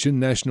Association,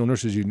 National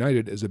Nurses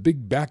United, is a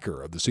big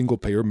backer of the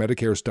single-payer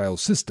Medicare-style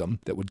system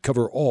that would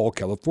cover all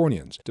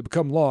Californians. To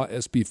become law,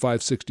 SB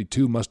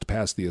 562 must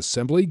pass the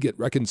Assembly, get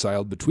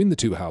reconciled between the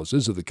two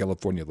houses of the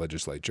California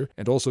legislature,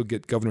 and also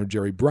get Governor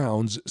Jerry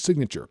Brown's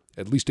signature.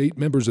 At least 8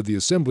 members of the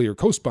Assembly are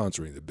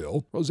co-sponsoring the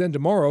bill. Roseanne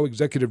DeMauro,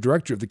 Executive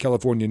Director of the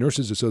California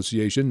Nurses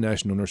Association,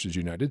 National Nurses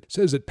United,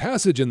 says that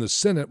passage in the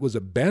Senate was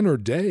a banner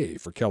day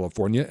for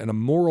California and a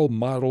moral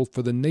model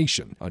for the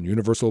nation on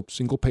universal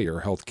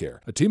single-payer health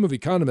care. A team of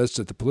economists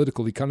at the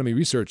Political Economy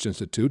Research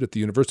Institute at the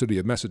University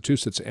of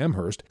Massachusetts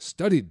Amherst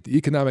studied the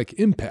economic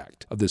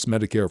impact of this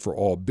Medicare for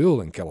All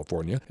bill in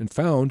California and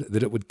found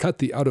that it would cut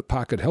the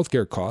out-of-pocket health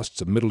care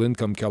costs of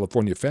middle-income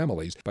California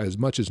families by as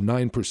much as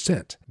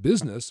 9%.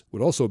 Business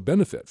would also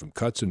benefit from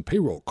cuts in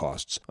payroll federal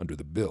costs under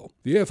the bill.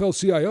 The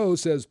AFL-CIO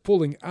says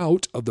pulling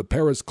out of the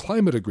Paris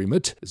Climate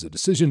Agreement is a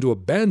decision to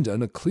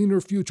abandon a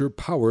cleaner future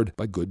powered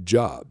by good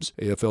jobs.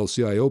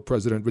 AFL-CIO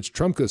President Rich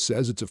Trumka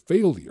says it's a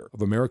failure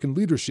of American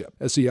leadership.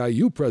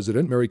 SEIU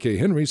President Mary Kay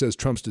Henry says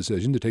Trump's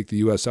decision to take the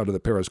U.S. out of the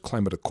Paris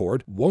Climate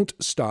Accord won't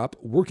stop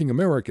working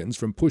Americans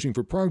from pushing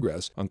for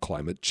progress on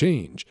climate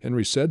change.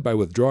 Henry said by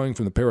withdrawing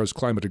from the Paris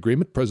Climate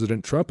Agreement,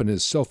 President Trump and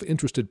his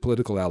self-interested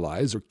political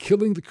allies are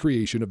killing the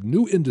creation of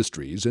new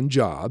industries and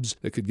jobs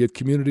that could give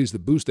communities the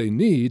boost they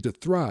need to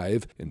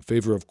thrive in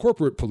favor of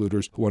corporate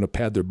polluters who want to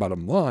pad their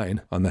bottom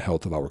line on the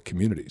health of our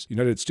communities.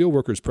 United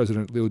Steelworkers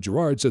President Leo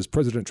Gerard says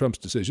President Trump's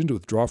decision to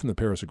withdraw from the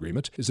Paris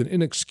Agreement is an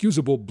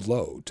inexcusable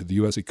blow to the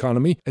U.S.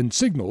 economy and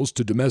signals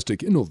to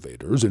domestic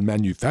innovators and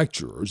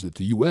manufacturers that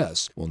the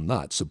U.S. will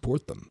not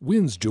support them.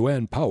 WIN's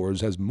Joanne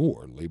Powers has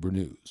more labor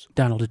news.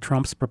 Donald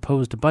Trump's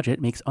proposed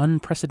budget makes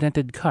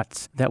unprecedented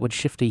cuts that would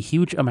shift a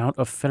huge amount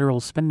of federal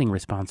spending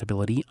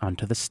responsibility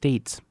onto the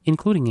states,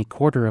 including a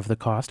quarter of the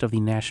cost of the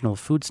National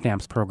Food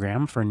Stamps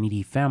program for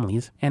needy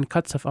families and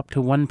cuts of up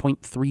to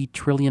 $1.3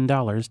 trillion to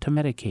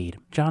Medicaid.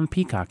 John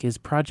Peacock is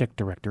project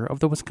director of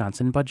the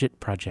Wisconsin Budget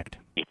Project.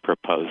 He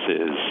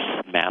proposes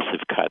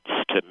massive cuts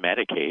to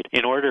Medicaid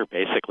in order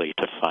basically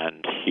to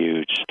fund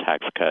huge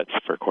tax cuts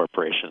for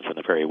corporations and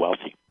the very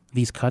wealthy.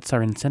 These cuts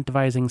are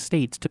incentivizing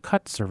states to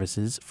cut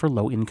services for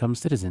low-income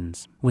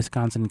citizens.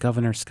 Wisconsin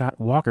Governor Scott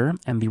Walker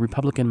and the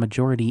Republican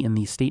majority in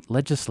the state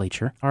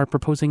legislature are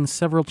proposing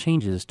several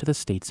changes to the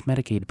state's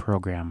Medicaid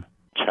program.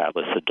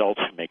 Childless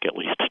adults who make at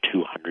least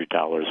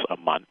 $200 a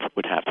month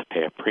would have to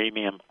pay a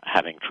premium,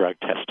 having drug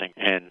testing,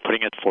 and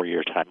putting a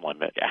 4-year time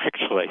limit.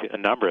 Actually, a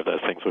number of those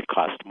things would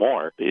cost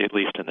more, at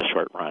least in the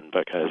short run,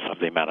 because of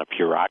the amount of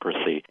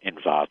bureaucracy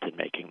involved in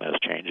making those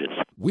changes.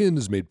 WIN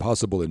is made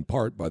possible in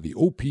part by the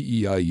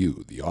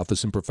OPEIU, the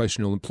Office and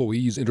Professional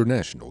Employees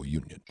International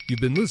Union. You've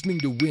been listening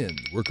to WIN,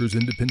 Workers'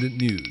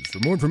 Independent News. For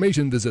more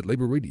information, visit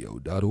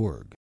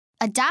laborradio.org.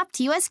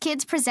 Adopt US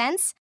Kids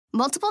presents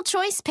Multiple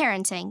Choice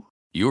Parenting.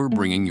 You're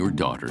bringing your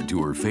daughter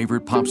to her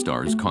favorite pop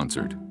star's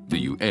concert. Do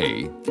you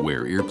A,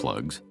 wear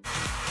earplugs?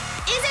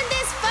 Isn't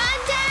this fun,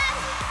 Dad?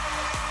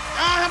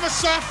 I'll have a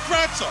soft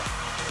pretzel.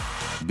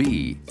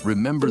 B,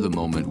 remember the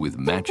moment with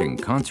matching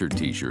concert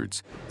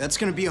t-shirts. That's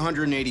gonna be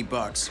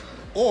 $180.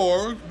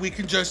 Or we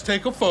can just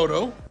take a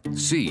photo.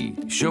 C,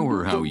 show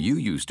her how you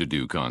used to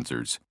do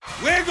concerts.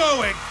 We're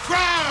going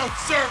crowd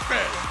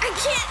surfing. I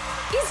can't.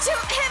 It's too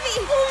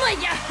heavy. Oh my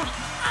God.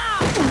 Ah.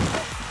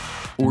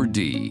 Or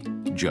D,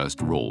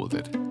 just roll with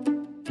it. Woo!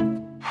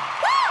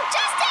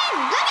 Justin!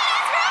 Look at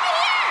us, we're over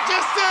here!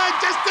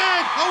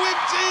 Justin!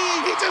 OMG!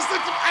 He just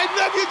looked. I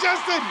love you,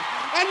 Justin!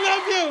 I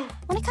love you!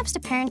 When it comes to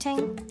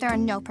parenting, there are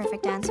no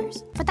perfect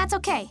answers. But that's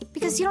okay,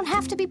 because you don't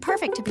have to be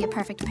perfect to be a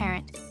perfect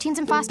parent. Teens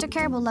in foster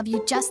care will love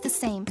you just the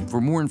same.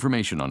 For more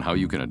information on how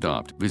you can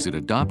adopt, visit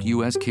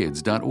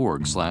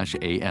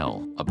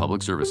adoptuskids.org/AL. A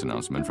public service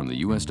announcement from the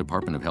U.S.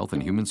 Department of Health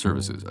and Human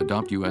Services,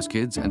 Adopt U.S.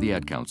 Kids, and the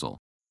Ad Council.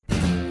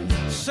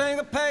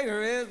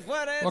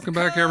 Welcome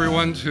back,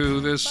 everyone, to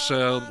this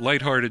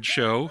lighthearted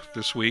show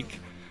this week,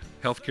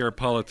 Healthcare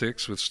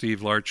Politics with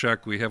Steve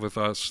Larchuk. We have with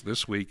us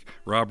this week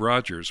Rob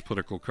Rogers,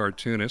 political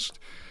cartoonist,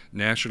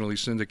 nationally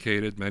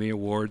syndicated, many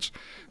awards.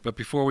 But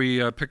before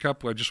we pick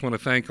up, I just want to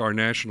thank our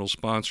national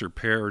sponsor,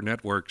 Pair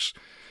Networks.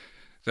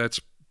 That's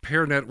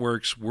Pair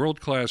Networks,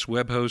 world-class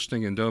web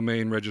hosting and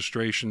domain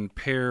registration,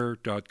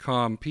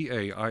 pair.com,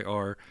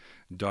 Pair.com.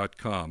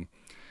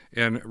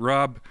 And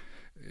Rob,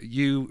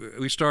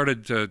 we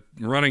started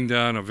running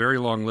down a very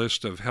long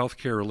list of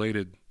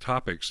healthcare-related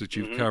topics that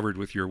you've covered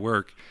with your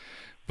work.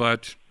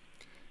 But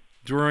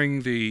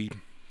during the,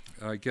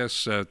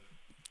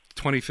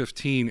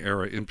 2015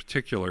 era in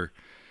particular,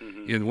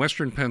 in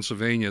western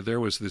Pennsylvania, there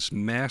was this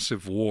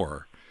massive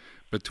war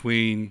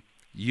between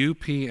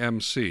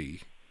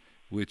UPMC,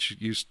 which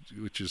is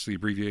the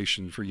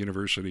abbreviation for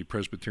University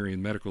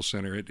Presbyterian Medical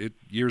Center. It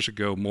years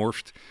ago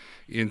morphed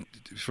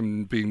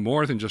from being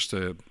more than just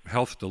a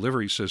health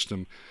delivery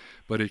system,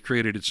 but it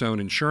created its own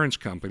insurance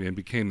company and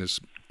became this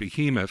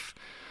behemoth,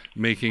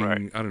 making,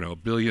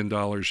 $1 billion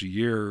a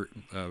year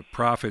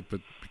profit,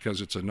 but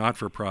because it's a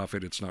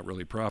not-for-profit, it's not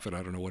really profit.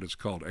 I don't know what it's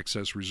called,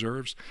 excess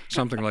reserves,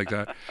 something like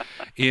that.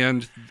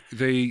 And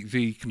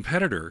the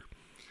competitor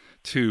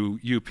to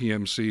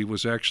UPMC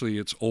was actually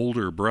its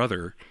older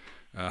brother,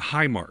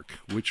 Highmark,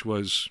 which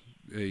was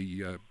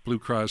a Blue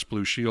Cross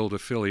Blue Shield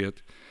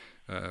affiliate.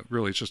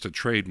 Really, it's just a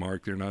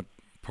trademark. They're not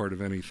part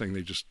of anything.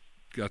 They just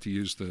got to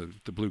use the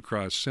Blue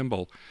Cross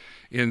symbol.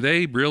 And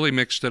they really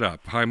mixed it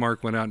up.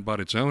 Highmark went out and bought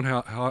its own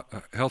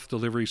health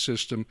delivery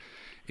system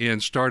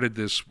and started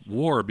this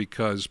war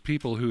because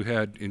people who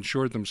had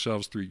insured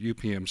themselves through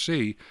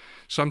UPMC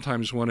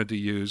sometimes wanted to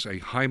use a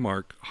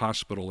Highmark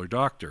hospital or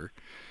doctor,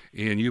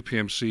 and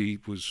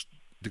UPMC was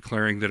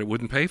declaring that it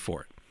wouldn't pay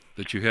for it,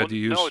 that you had to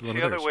use one of theirs. No, it's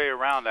the other way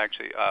around,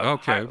 actually.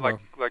 Okay.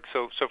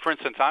 So for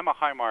instance, I'm a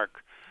Highmark,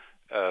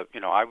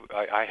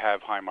 I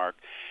have Highmark,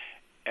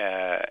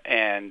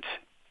 and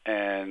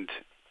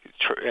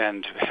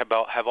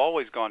have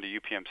always gone to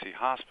UPMC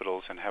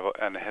hospitals, and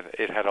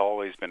it had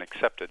always been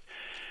accepted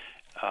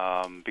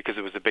because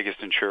it was the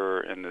biggest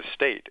insurer in the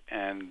state.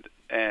 And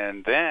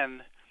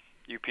then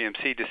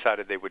UPMC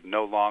decided they would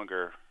no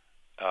longer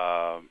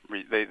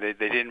they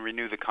didn't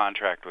renew the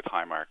contract with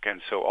Highmark,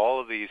 and so all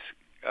of these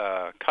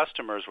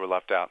customers were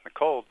left out in the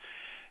cold,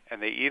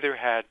 and they either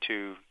had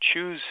to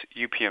choose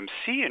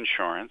UPMC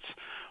insurance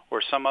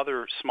or some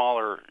other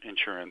smaller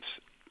insurance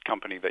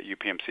company that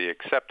UPMC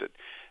accepted.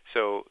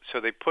 So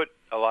they put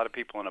a lot of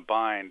people in a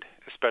bind,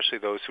 especially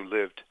those who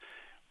lived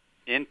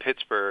in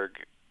Pittsburgh,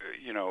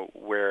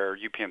 where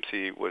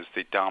UPMC was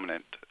the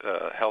dominant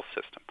health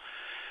system.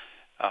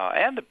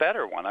 And the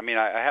better one. I mean,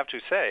 I have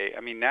to say,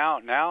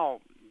 now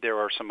there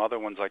are some other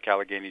ones like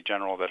Allegheny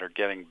General that are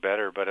getting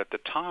better, but at the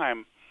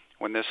time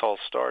when this all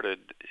started,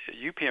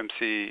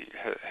 UPMC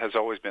has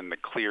always been the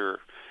clear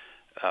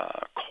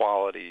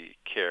quality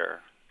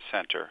care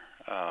center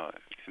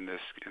in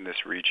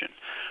this region.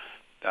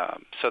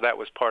 So that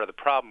was part of the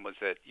problem, was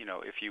that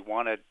if you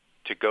wanted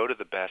to go to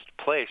the best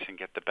place and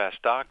get the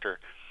best doctor,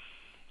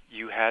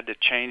 you had to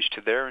change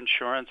to their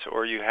insurance,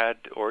 or you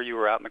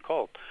were out in the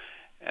cold.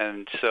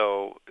 And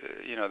so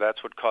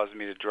that's what caused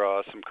me to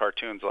draw some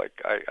cartoons. Like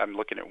I'm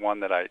looking at one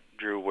that I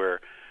drew where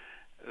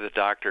the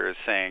doctor is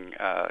saying,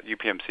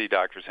 UPMC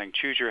doctor is saying,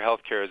 choose your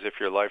health care as if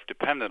your life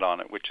depended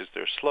on it, which is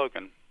their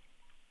slogan.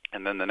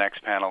 And then the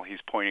next panel,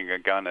 he's pointing a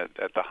gun at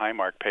the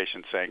Highmark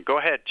patient saying, go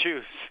ahead,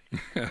 choose.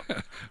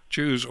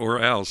 Choose or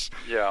else.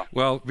 Yeah.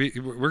 Well,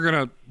 we're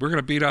gonna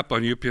beat up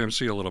on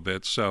UPMC a little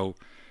bit. So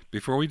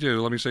before we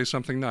do, let me say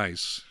something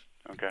nice.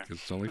 Okay.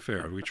 It's only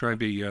fair. We try and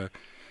be,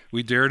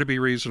 we dare to be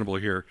reasonable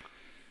here.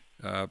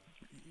 The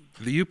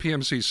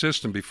UPMC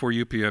system, before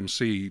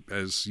UPMC,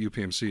 as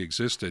UPMC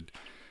existed,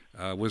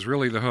 was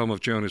really the home of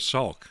Jonas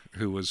Salk,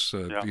 who was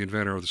the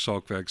inventor of the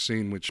Salk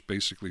vaccine, which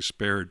basically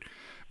spared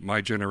my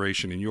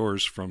generation and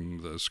yours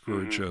from the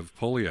scourge of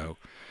polio.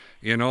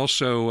 And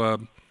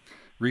also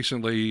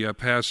recently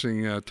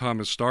passing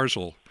Thomas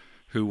Starzl,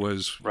 who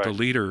was the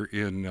leader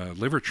in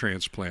liver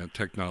transplant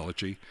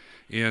technology.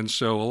 And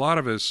so a lot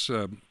of us,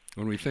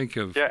 when we think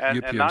of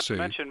UPMC... and not to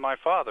mention my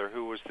father,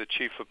 who was the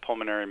chief of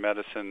pulmonary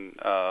medicine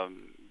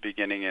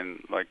beginning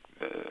in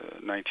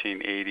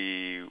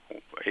 1980,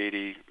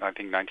 I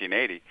think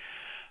 1980,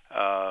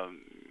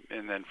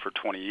 and then for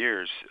 20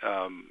 years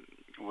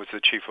was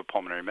the chief of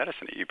pulmonary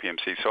medicine at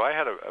UPMC. So I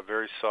had a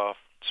very soft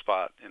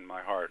spot in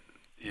my heart,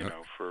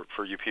 for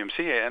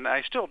UPMC, and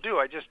I still do.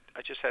 I just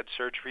had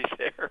surgery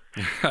there,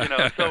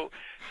 So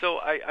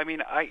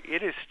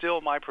it is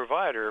still my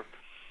provider,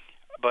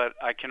 but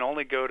I can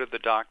only go to the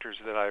doctors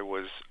that I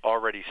was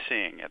already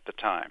seeing at the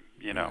time.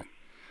 Right.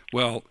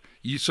 Well,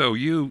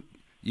 you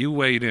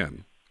weighed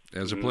in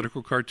as a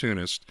political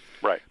cartoonist,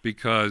 right?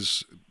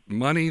 Because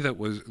money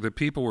that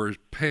people were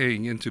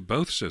paying into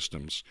both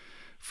systems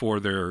for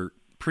their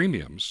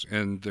premiums,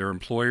 and their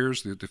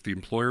employers, if the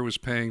employer was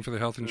paying for the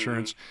health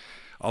insurance,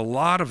 a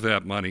lot of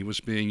that money was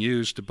being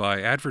used to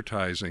buy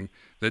advertising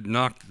that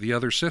knocked the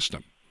other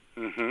system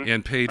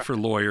and paid for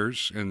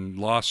lawyers and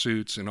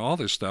lawsuits and all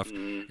this stuff.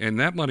 And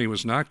that money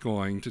was not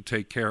going to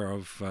take care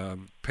of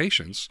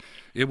patients.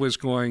 It was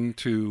going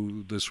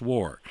to this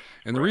war.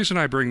 And the reason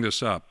I bring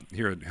this up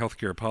here at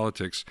Healthcare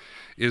Politics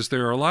is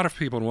there are a lot of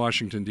people in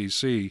Washington,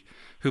 D.C.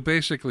 who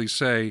basically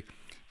say,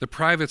 the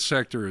private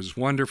sector is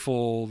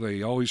wonderful.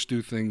 They always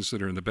do things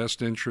that are in the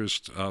best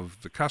interest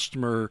of the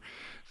customer,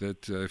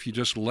 that if you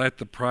just let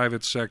the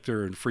private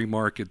sector and free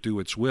market do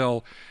its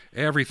will,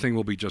 everything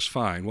will be just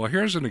fine. Well,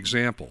 here's an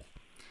example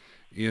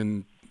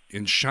in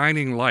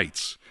shining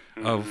lights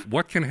of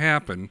what can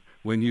happen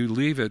when you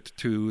leave it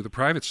to the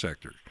private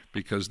sector,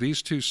 because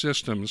these two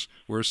systems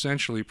were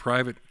essentially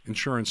private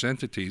insurance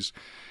entities,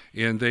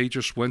 and they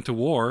just went to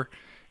war.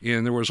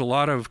 And there was a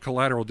lot of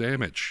collateral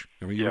damage.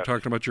 I mean, you were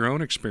talking about your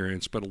own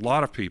experience, but a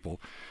lot of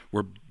people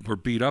were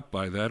beat up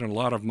by that, and a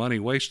lot of money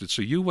wasted.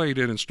 So you weighed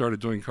in and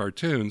started doing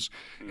cartoons,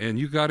 and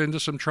you got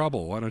into some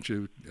trouble. Why don't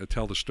you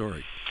tell the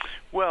story?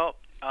 Well,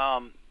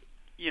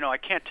 I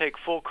can't take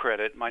full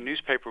credit. My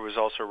newspaper was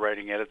also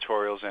writing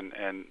editorials and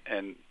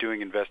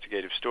doing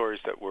investigative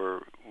stories that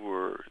were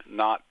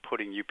not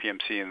putting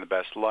UPMC in the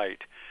best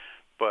light.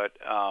 But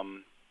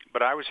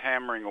I was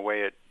hammering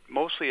away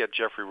mostly at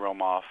Jeffrey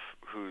Romoff,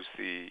 who's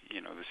the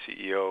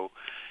CEO,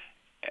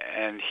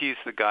 and he's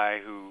the guy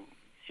who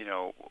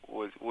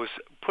was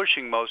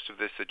pushing most of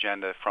this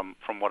agenda from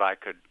what I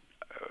could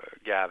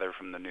gather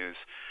from the news,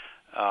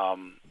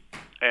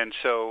 and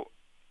so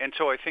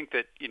I think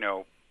that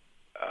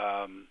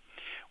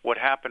what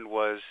happened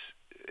was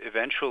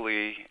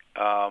eventually,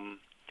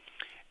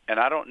 and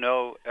I don't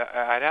know,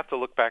 I'd have to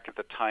look back at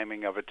the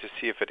timing of it to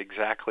see if it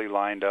exactly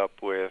lined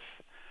up with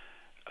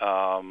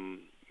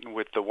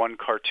the one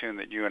cartoon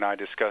that you and I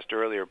discussed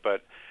earlier,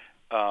 but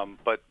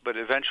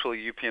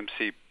eventually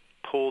UPMC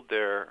pulled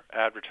their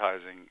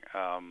advertising.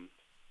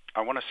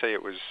 I want to say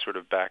it was sort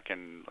of back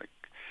in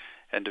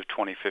end of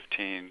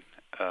 2015.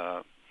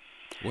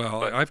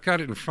 I've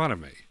got it in front of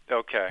me.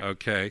 Okay.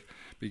 Okay,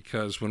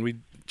 because when we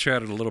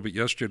chatted a little bit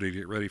yesterday to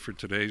get ready for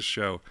today's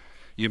show,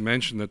 you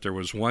mentioned that there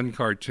was one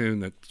cartoon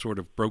that sort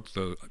of broke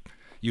the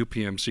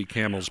UPMC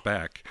camel's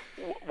back.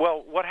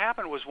 Well, what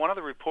happened was one of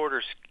the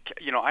reporters,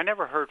 I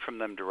never heard from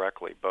them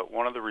directly, but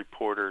one of the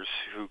reporters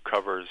who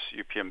covers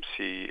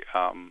UPMC,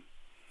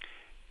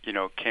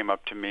 came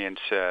up to me and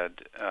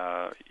said,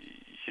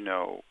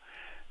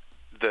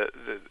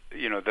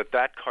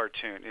 that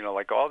cartoon,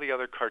 like all the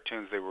other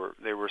cartoons, they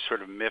were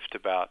sort of miffed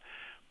about,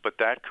 but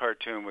that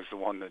cartoon was the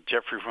one that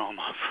Jeffrey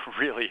Romoff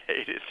really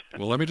hated.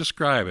 Well, let me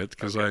describe it,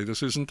 because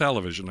this isn't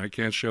television. I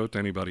can't show it to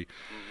anybody.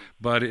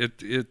 But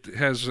it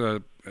has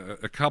a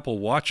couple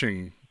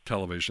watching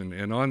television,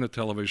 and on the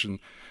television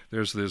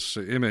there's this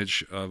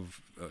image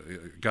of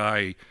a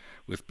guy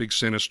with big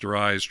sinister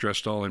eyes,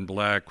 dressed all in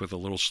black with a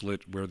little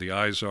slit where the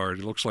eyes are. It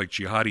looks like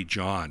Jihadi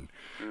John,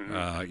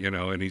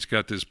 and he's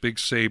got this big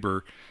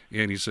saber,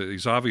 and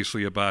he's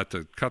obviously about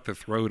to cut the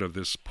throat of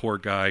this poor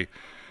guy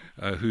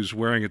who's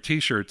wearing a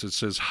T-shirt that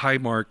says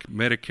Highmark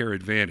Medicare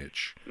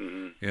Advantage.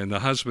 And the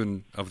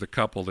husband of the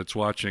couple that's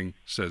watching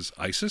says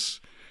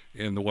ISIS,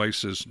 and the wife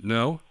says,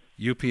 no,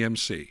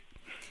 UPMC.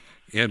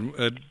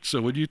 And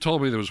so when you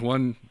told me there was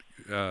one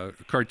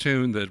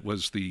cartoon that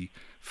was the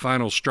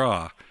final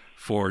straw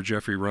for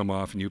Jeffrey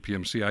Romoff and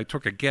UPMC, I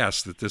took a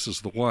guess that this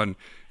is the one,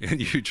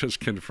 and you just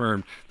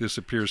confirmed this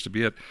appears to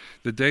be it.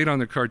 The date on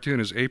the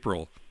cartoon is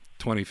April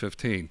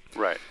 2015.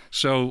 Right.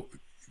 So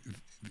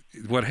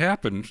what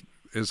happened,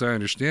 as I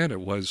understand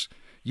it, was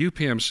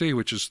UPMC,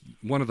 which is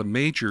one of the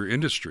major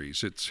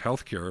industries, it's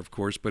healthcare, of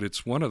course, but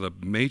it's one of the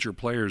major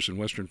players in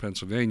Western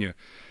Pennsylvania,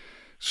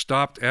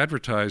 stopped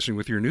advertising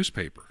with your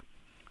newspaper.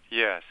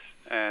 Yes,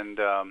 and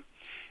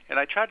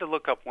I tried to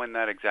look up when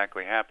that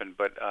exactly happened,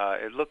 but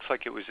it looks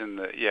like it was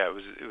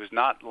it was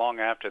not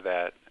long after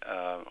that,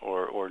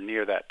 or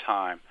near that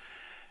time,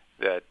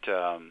 that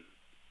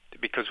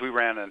because we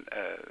ran an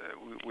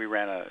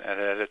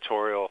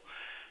editorial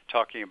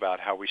talking about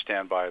how we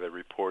stand by the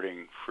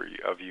reporting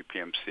of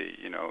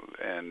UPMC,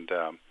 and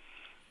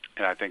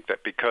I think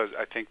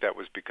that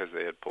was because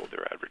they had pulled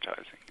their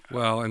advertising.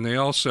 Well, and they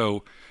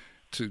also,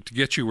 to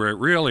get you where it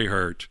really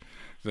hurt,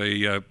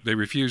 they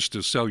refused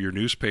to sell your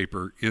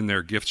newspaper in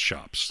their gift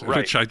shops,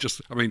 right. Which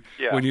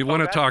when you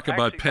want to talk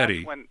about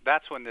petty.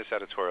 That's when this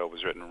editorial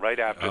was written, right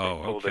after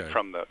they pulled it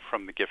from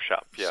the gift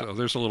shop. Yeah. So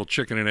there's a little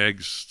chicken and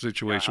eggs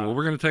situation. Well,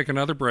 we're going to take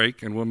another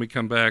break, and when we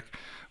come back,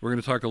 we're going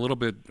to talk a little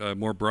bit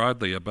more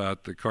broadly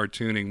about the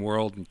cartooning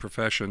world and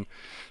profession.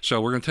 So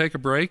we're going to take a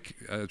break.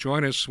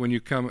 Join us when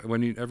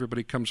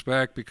everybody comes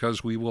back,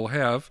 because we will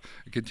have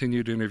a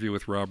continued interview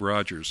with Rob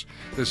Rogers.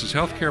 This is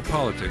Healthcare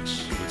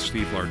Politics with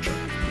Steve Larchuk.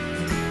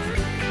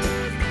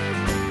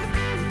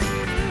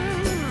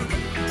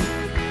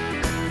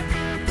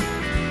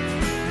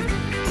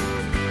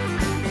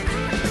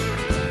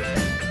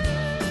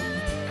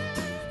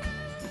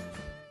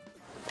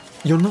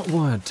 You're not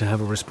wired to have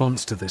a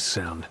response to this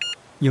sound.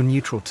 You're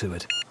neutral to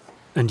it,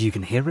 and you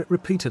can hear it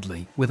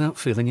repeatedly without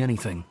feeling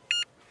anything.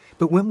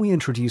 But when we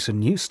introduce a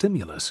new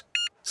stimulus,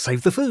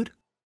 save the food,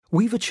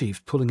 we've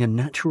achieved pulling a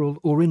natural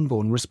or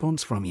inborn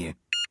response from you.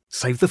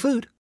 Save the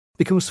food,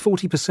 because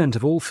 40%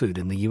 of all food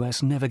in the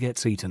US never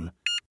gets eaten.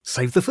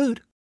 Save the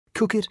food.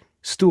 Cook it,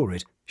 store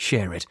it,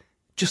 share it.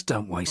 Just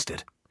don't waste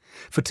it.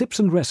 For tips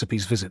and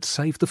recipes, visit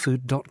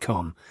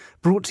SaveTheFood.com,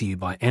 brought to you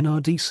by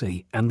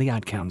NRDC and the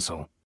Ad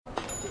Council.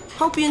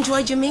 Hope you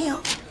enjoyed your meal.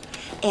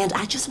 And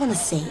I just want to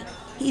say,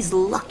 he's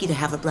lucky to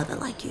have a brother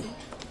like you.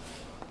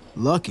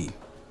 Lucky?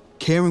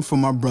 Caring for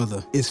my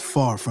brother is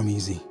far from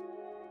easy.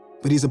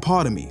 But he's a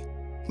part of me,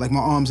 like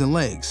my arms and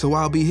legs, so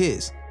I'll be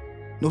his.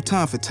 No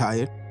time for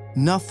tired.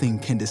 Nothing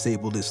can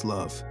disable this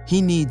love. He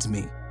needs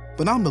me,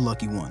 but I'm the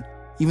lucky one,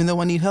 even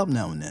though I need help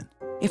now and then.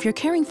 If you're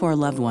caring for a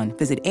loved one,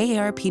 visit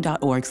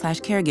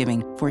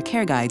aarp.org/caregiving for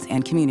care guides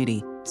and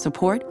community.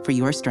 Support for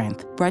your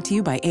strength. Brought to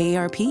you by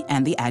AARP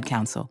and the Ad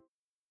Council.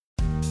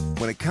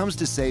 When it comes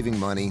to saving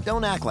money,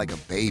 don't act like a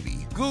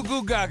baby. Goo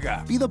goo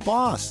gaga. Be the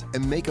boss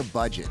and make a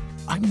budget.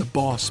 I'm the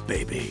boss,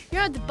 baby.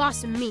 You're the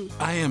boss of me.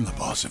 I am the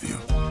boss of you.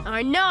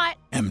 Are not.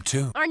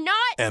 M2. Are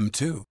not.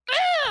 M2.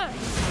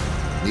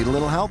 Need a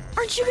little help?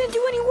 Aren't you gonna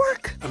do any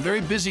work? I'm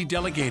very busy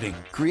delegating.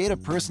 Create a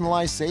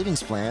personalized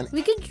savings plan.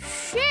 We could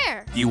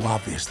share. You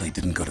obviously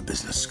didn't go to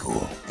business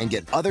school. And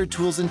get other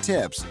tools and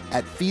tips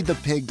at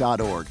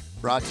feedthepig.org.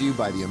 Brought to you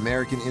by the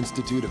American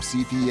Institute of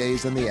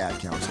CPAs and the Ad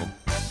Council.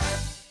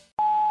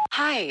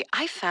 Hi,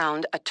 I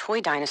found a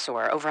toy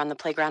dinosaur over on the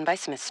playground by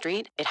Smith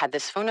Street. It had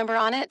this phone number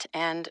on it,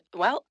 and,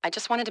 well, I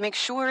just wanted to make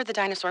sure the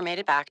dinosaur made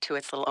it back to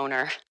its little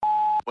owner.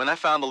 When I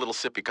found the little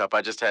sippy cup,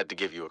 I just had to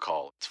give you a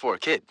call. It's for a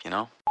kid, you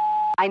know?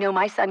 I know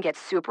my son gets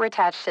super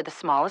attached to the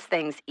smallest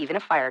things, even a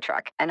fire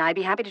truck, and I'd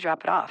be happy to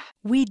drop it off.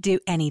 We'd do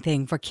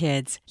anything for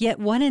kids, yet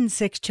 1 in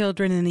 6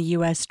 children in the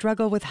U.S.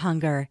 struggle with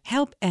hunger.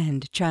 Help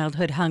end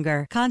childhood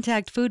hunger.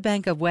 Contact Food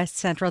Bank of West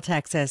Central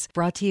Texas.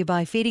 Brought to you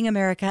by Feeding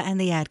America and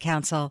the Ad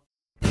Council.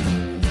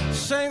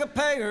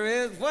 Single-payer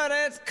is what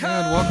it's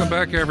called. And welcome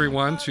back,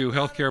 everyone, to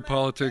Healthcare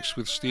Politics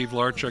with Steve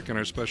Larchuk and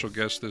our special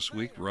guest this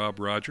week, Rob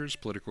Rogers,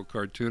 political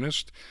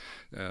cartoonist,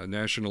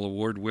 national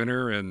award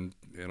winner, and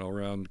an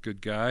all-around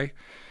good guy.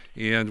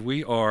 And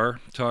we are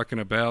talking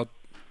about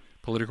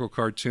political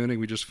cartooning.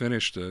 We just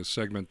finished a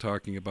segment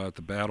talking about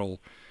the battle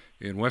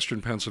in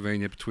western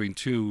Pennsylvania between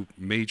two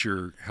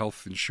major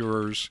health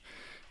insurers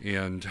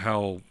and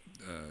how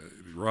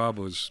Rob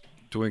was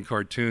doing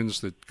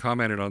cartoons that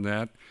commented on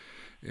that,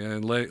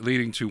 and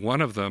leading to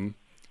one of them,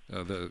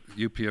 the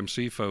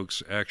UPMC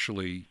folks,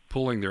 actually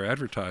pulling their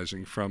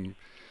advertising from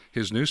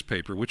his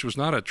newspaper, which was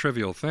not a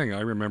trivial thing.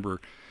 I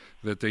remember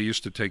that they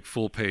used to take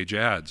full-page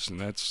ads, and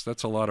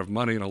that's a lot of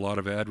money and a lot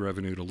of ad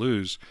revenue to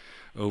lose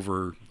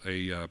over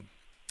a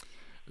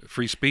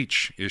free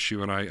speech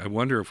issue. And I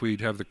wonder if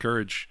we'd have the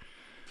courage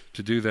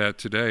to do that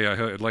today.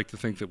 I'd like to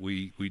think that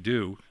we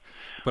do.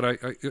 But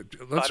let's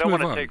move on. I don't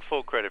want to take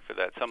full credit for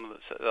that.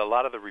 A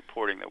lot of the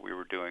reporting that we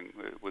were doing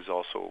was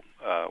also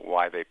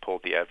why they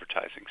pulled the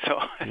advertising. So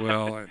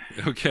well,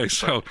 okay,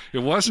 so it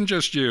wasn't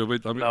just you,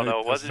 but I mean,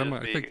 no, it wasn't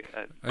just me.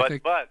 I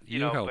think but you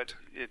know, helped.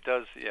 But it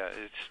does. Yeah,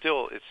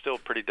 it's still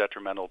pretty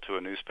detrimental to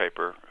a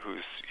newspaper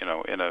who's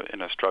in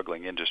a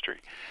struggling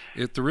industry.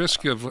 At the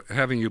risk of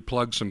having you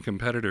plug some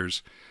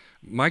competitors,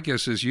 my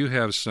guess is you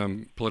have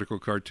some political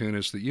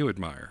cartoonists that you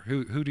admire.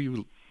 Who do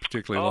you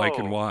particularly like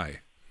and why?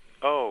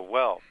 Oh,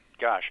 well,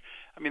 gosh.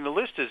 I mean, the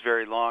list is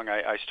very long.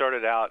 I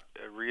started out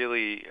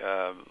really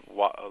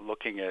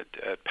looking at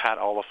Pat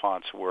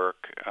Oliphant's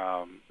work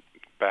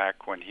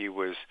back when he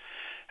was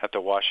at the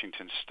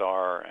Washington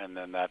Star, and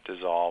then that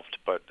dissolved.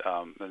 But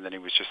and then he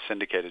was just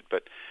syndicated.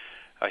 But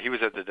he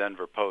was at the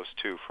Denver Post,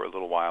 too, for a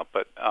little while.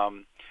 But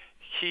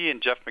he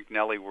and Jeff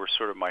McNelly were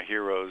sort of my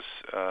heroes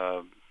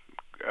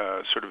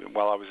sort of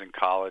while I was in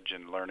college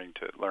and learning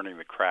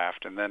the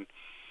craft. And then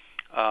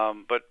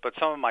but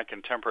some of my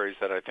contemporaries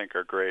that I think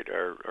are great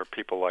are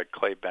people like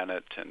Clay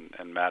Bennett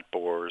and Matt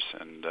Bors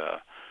and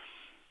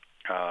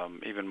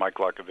even Mike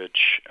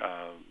Larkovich.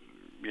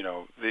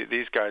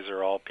 These guys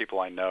are all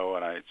people I know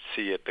and I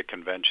see at the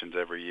conventions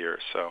every year.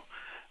 So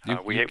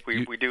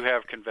we do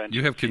have conventions.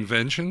 You have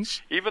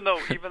conventions? Even though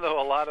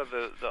a lot of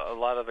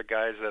the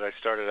guys that I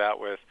started out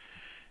with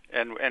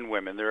and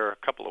women, there are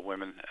a couple of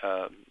women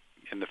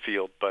in the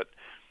field, but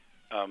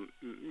a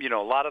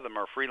lot of them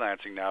are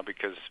freelancing now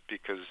because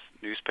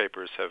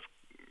newspapers have,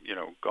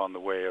 gone the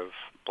way of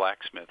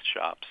blacksmith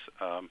shops.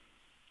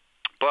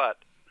 But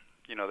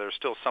there's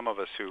still some of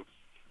us who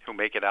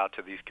make it out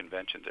to these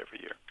conventions every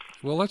year.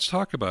 Well, let's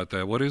talk about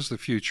that. What is the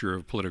future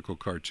of political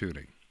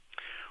cartooning?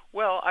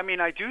 Well, I mean,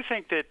 I do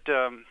think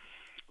that,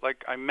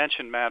 like I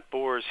mentioned, Matt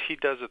Bors, he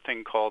does a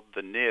thing called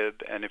The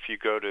Nib, and if you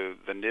go to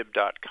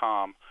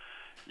thenib.com,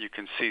 you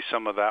can see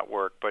some of that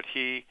work. But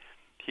he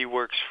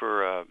works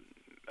for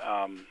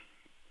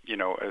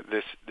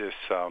this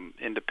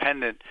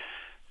independent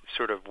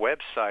sort of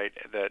website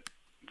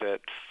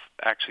that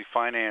actually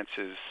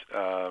finances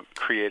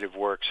creative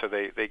work. So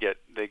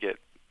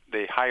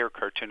they hire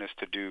cartoonists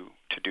to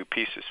do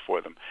pieces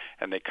for them,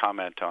 and they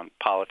comment on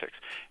politics.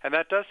 And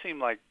that does seem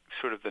like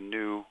sort of the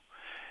new.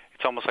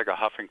 It's almost like a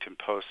Huffington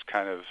Post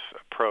kind of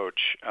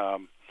approach.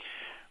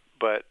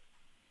 But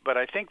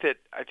I think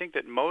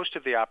that most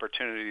of the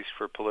opportunities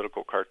for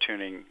political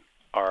cartooning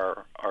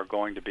are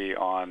going to be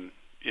on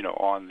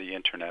the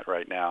internet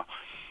right now,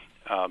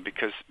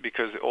 because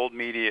old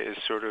media is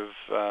sort of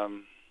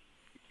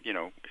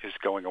is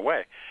going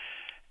away,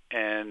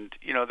 and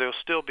there'll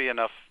still be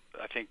enough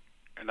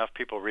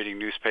people reading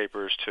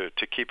newspapers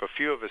to keep a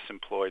few of us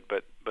employed,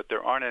 but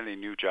there aren't any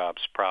new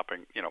jobs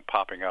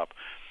popping up.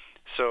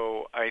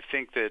 So I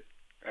think that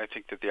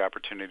the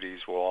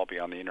opportunities will all be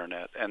on the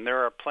internet, and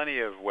there are plenty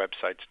of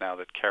websites now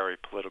that carry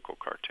political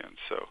cartoons.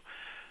 So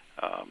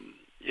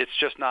it's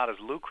just not as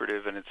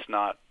lucrative, and it's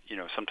not,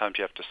 sometimes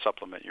you have to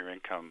supplement your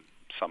income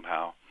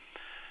somehow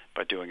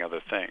by doing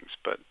other things.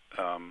 But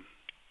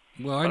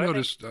I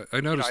noticed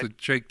that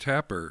Jake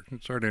Tapper,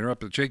 sorry to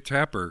interrupt, but Jake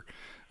Tapper,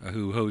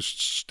 who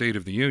hosts State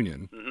of the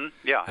Union,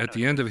 at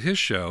the end of his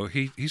show,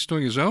 he's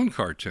doing his own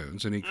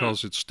cartoons, and he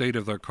calls it State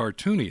of the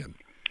Cartoonian.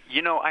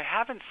 I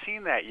haven't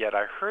seen that yet.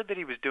 I heard that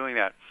he was doing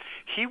that.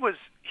 He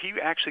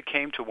actually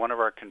came to one of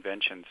our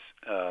conventions,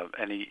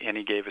 and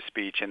he gave a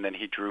speech, and then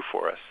he drew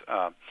for us.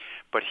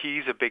 But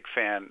he's a big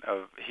fan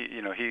of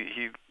he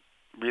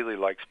really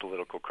likes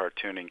political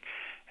cartooning,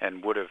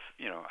 and would have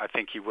I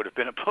think he would have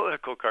been a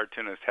political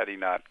cartoonist had he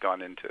not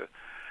gone into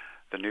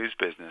the news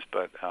business.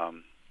 But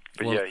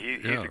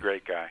he's a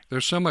great guy.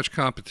 There's so much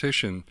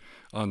competition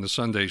on the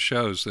Sunday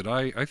shows that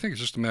I think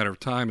it's just a matter of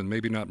time, and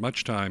maybe not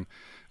much time,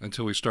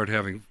 until we start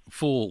having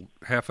full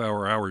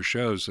hour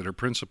shows that are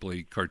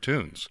principally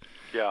cartoons.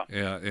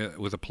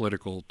 With a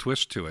political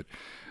twist to it.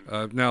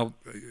 Now,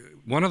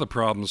 one of the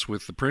problems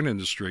with the print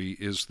industry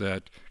is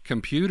that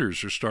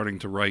computers are starting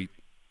to write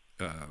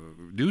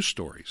news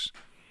stories.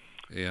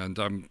 And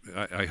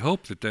I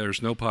hope that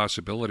there's no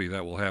possibility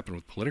that will happen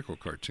with political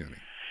cartooning.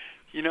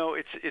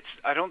 It's.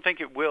 I don't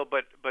think it will,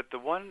 but the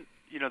one,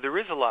 there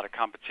is a lot of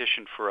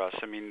competition for us.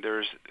 I mean,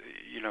 there's,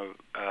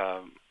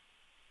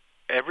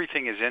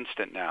 everything is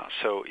instant now.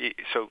 So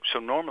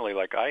normally,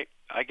 like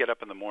I get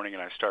up in the morning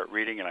and I start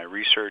reading and I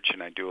research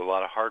and I do a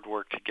lot of hard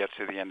work to get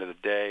to the end of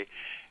the day,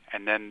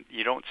 and then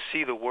you don't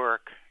see the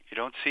work, You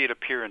don't see it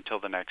appear until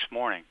the next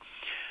morning.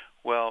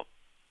 Well,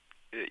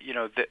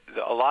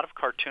 a lot of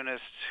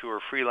cartoonists who are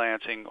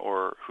freelancing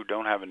or who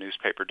don't have a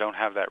newspaper don't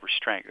have that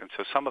restraint, and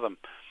so some of them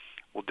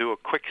will do a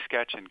quick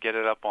sketch and get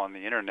it up on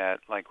the internet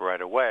like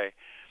right away.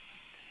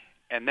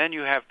 And then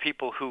you have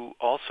people who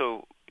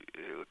also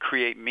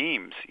create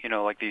memes,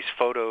 like these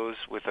photos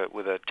with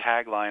a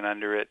tagline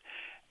under it,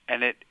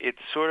 and it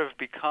sort of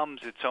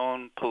becomes its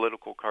own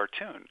political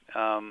cartoon.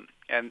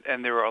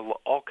 And there are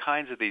all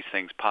kinds of these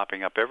things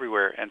popping up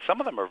everywhere, and some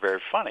of them are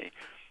very funny,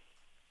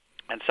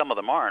 and some of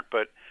them aren't.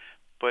 But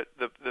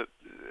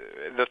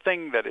the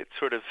thing that it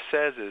sort of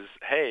says is,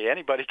 hey,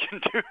 anybody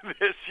can do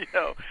this,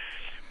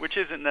 which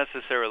isn't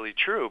necessarily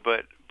true,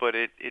 but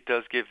it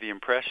does give the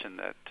impression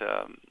that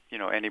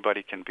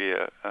anybody can be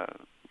a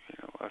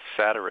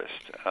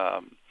satirist,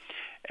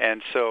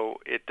 and so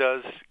it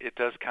does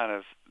kind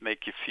of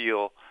make you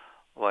feel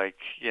like,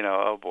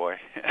 oh boy.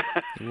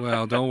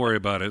 Well, don't worry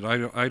about it.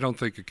 I don't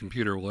think a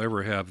computer will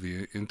ever have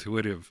the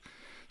intuitive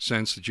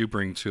sense that you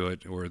bring to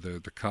it, or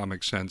the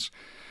comic sense.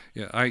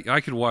 Yeah,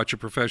 I could watch a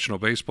professional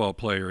baseball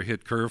player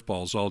hit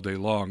curveballs all day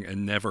long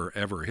and never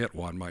ever hit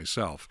one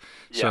myself.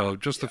 Yeah, so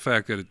just the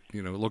fact that it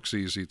looks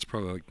easy, it's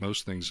probably like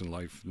most things in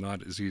life,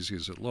 not as easy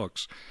as it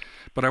looks.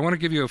 But I want to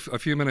give you a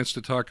few minutes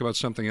to talk about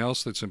something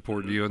else that's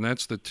important to you, and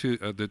that's the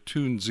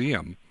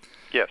Toonseum.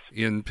 Yes.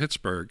 In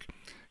Pittsburgh,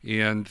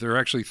 and there are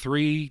actually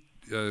 3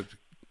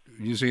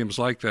 museums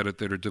like that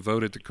are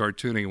devoted to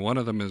cartooning. One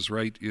of them is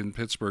right in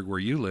Pittsburgh where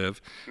you live,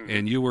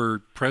 and you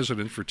were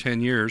president for 10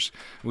 years.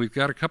 We've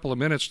got a couple of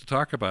minutes to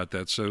talk about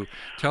that, so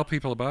tell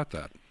people about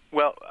that.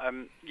 Well,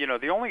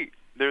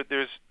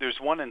 there's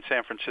one in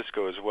San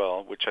Francisco as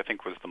well, which I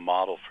think was the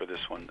model for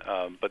this one.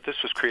 But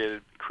this was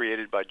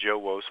created by Joe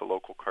Wose, a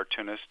local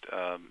cartoonist,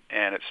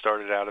 and it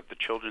started out at the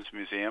Children's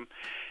Museum,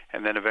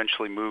 and then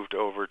eventually moved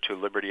over to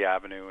Liberty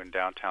Avenue in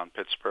downtown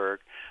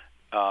Pittsburgh.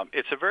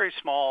 It's a very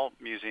small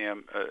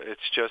museum.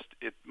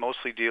 It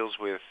mostly deals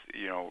with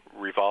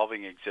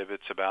revolving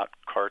exhibits about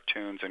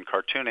cartoons and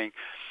cartooning,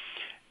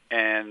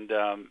 and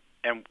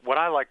what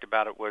I liked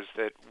about it was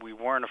that we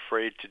weren't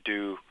afraid to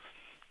do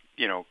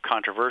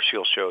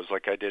controversial shows.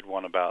 Like I did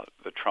one about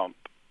the Trump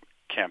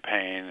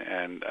campaign,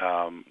 and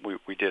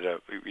we did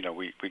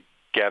we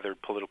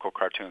gathered political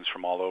cartoons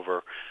from all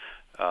over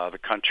the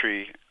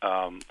country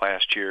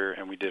last year,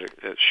 and we did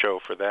a show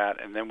for that,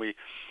 and then we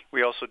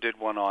also did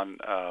one on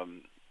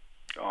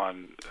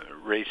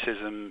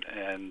racism,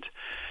 and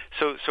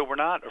so we're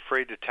not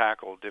afraid to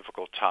tackle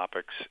difficult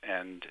topics,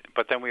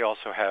 but then we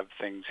also have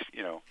things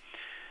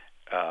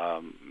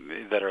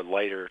that are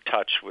lighter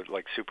touch with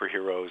like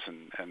superheroes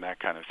and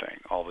that kind of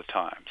thing all the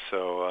time.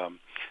 So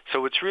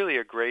it's really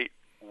a great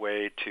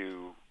way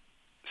to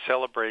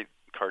celebrate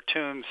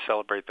cartoons,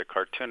 celebrate the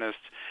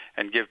cartoonists,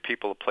 and give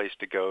people a place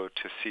to go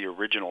to see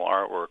original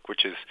artwork,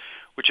 which is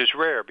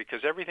rare,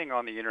 because everything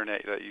on the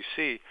internet that you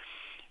see,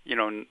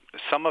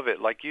 some of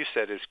it, like you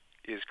said, is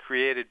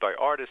created by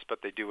artists,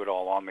 but they do it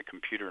all on the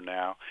computer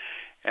now.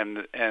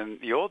 And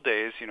the old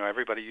days,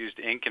 everybody used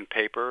ink and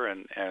paper,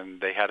 and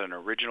they had an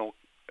original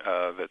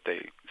that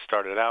they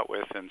started out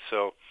with, and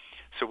so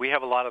we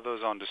have a lot of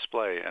those on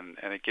display, and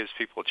it gives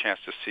people a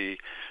chance to see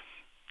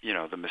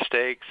the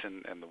mistakes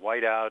and the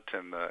whiteout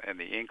and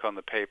the ink on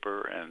the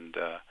paper, and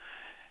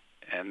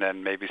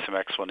then maybe some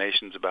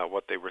explanations about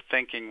what they were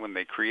thinking when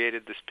they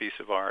created this piece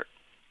of art.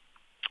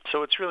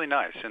 So it's really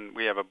nice, and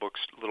we have a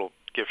little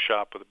gift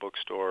shop with a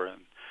bookstore,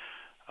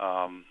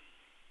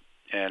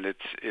 and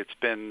it's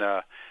been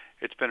a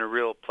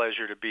real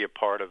pleasure to be a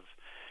part of.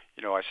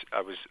 I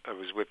was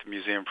with the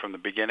museum from the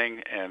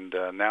beginning, and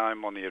now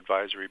I'm on the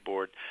advisory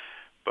board,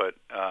 but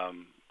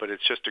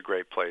it's just a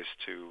great place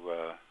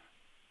to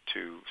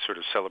sort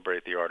of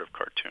celebrate the art of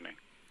cartooning.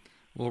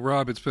 Well,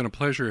 Rob, it's been a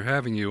pleasure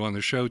having you on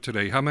the show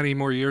today. How many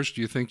more years do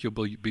you think you'll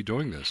be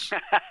doing this?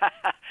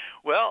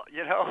 Well,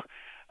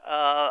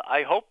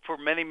 I hope for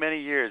many, many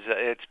years.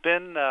 It's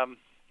been, I'm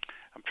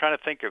trying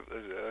to think of,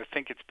 I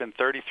think it's been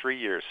 33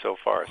 years so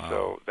far. Wow.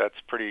 So that's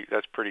pretty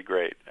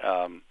great.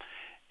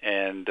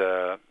 And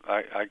I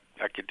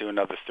could do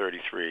another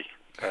 33.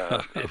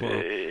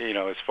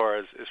 Well, as far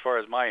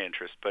as my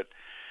interest, but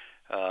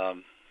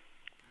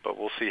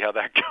we'll see how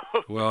that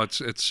goes. Well,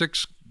 it's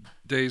 6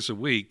 days a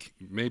week,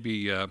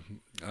 maybe. I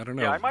don't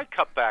know. Yeah, I might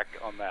cut back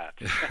on that.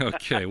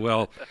 Okay,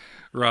 well,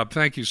 Rob,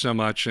 thank you so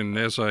much. And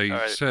as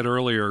I said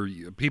earlier,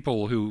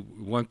 people who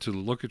want to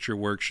look at your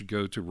work should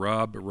go to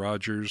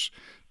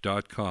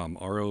robrogers.com,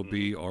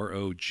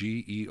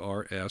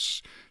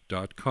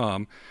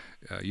 ROBROGERS.com.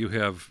 You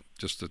have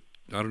just I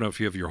don't know if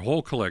you have your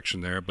whole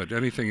collection there, but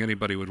anything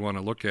anybody would want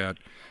to look at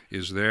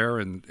is there.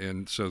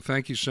 And so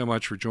thank you so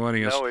much for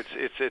joining us. No,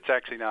 it's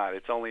actually not.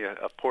 It's only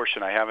a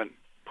portion. I haven't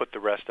put the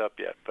rest up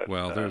yet. But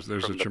well, there's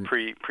from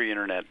the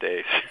pre-internet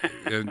days.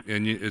 and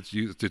it's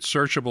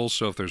searchable.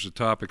 So if there's a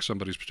topic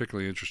somebody's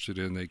particularly interested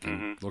in, they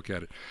can look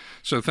at it.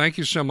 So thank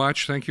you so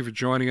much. Thank you for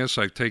joining us.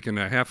 I've taken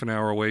a half an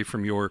hour away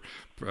from your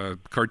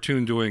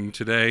cartoon doing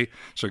today.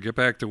 So get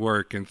back to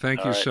work. And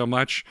thank you so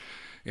much.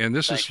 And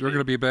we're going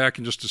to be back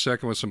in just a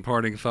second with some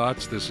parting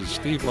thoughts. This is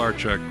Steve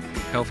Larchuk,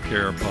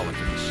 Healthcare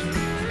Politics.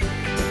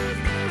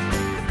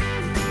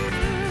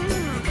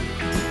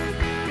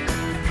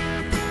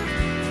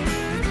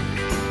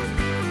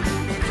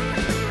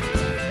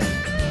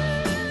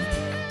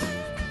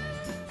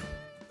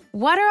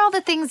 What are all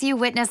the things you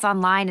witness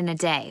online in a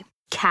day?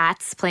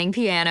 Cats playing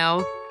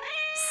piano,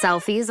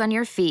 selfies on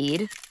your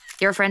feed,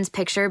 your friend's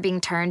picture being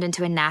turned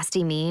into a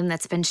nasty meme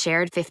that's been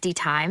shared 50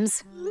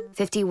 times,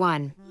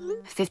 51,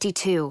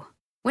 52.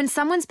 When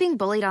someone's being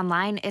bullied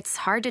online, it's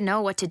hard to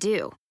know what to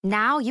do.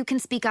 Now you can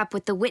speak up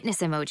with the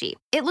witness emoji.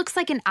 It looks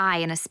like an eye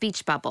in a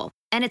speech bubble,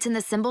 and it's in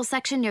the symbol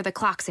section near the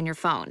clocks in your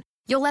phone.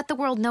 You'll let the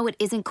world know it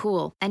isn't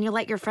cool, and you'll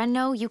let your friend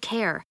know you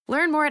care.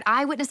 Learn more at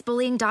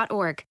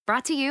eyewitnessbullying.org.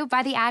 Brought to you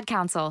by the Ad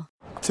Council.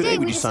 Today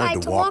we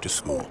decided to walk to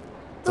school.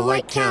 The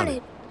light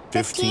counted.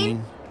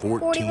 15, 14,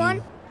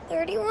 41,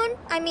 31,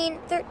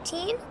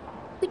 13.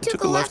 We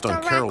took a left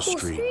on Carroll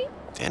Street.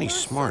 Danny's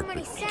smart, but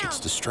he gets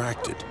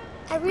distracted.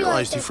 I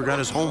realized he forgot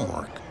his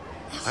homework.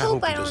 I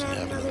hope he doesn't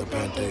have another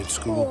bad day at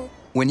school.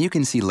 When you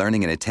can see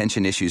learning and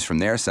attention issues from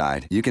their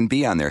side, you can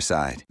be on their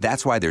side.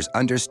 That's why there's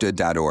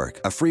Understood.org,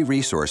 a free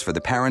resource for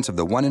the parents of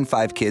the 1 in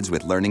 5 kids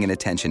with learning and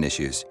attention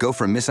issues. Go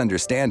from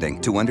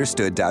misunderstanding to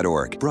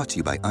Understood.org. Brought to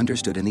you by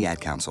Understood and the Ad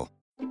Council.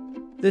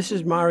 This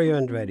is Mario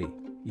Andretti.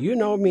 You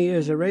know me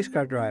as a race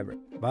car driver,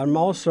 but I'm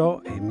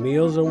also a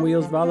Meals on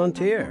Wheels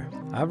volunteer.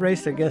 I've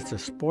raced against the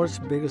sport's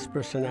biggest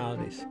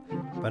personalities,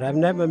 but I've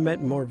never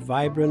met more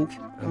vibrant,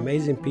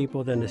 amazing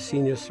people than the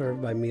seniors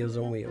served by Meals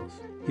on Wheels.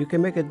 You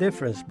can make a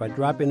difference by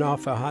dropping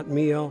off a hot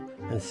meal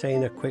and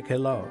saying a quick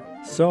hello.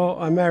 So,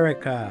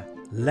 America,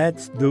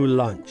 let's do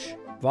lunch.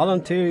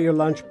 Volunteer your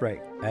lunch break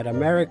at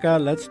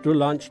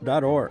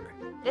americaletsdolunch.org.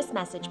 This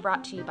message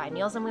brought to you by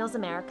Meals on Wheels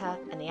America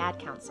and the Ad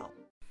Council.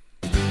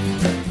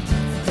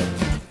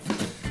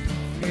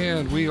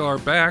 And we are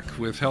back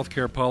with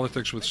Healthcare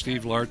Politics with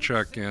Steve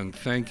Larchuk, and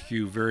thank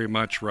you very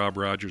much, Rob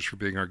Rogers, for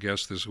being our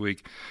guest this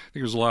week. I think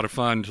it was a lot of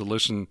fun to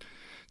listen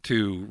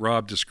to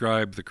Rob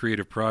describe the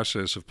creative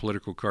process of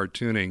political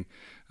cartooning.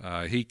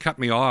 He cut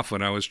me off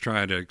when I was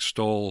trying to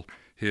extol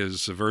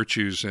his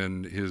virtues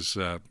and his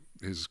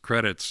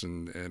credits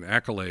and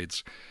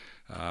accolades.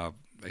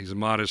 He's a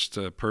modest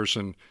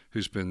person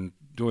who's been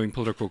doing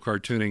political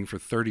cartooning for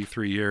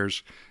 33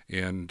 years,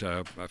 and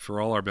for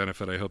all our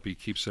benefit, I hope he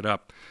keeps it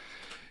up.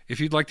 If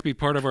you'd like to be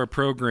part of our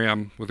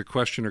program with a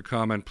question or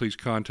comment, please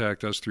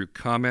contact us through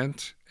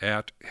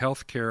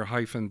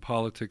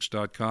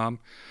comment@healthcare-politics.com.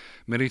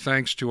 Many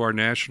thanks to our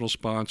national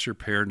sponsor,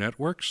 Pair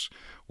Networks,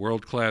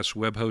 world-class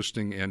web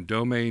hosting and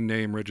domain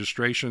name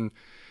registration,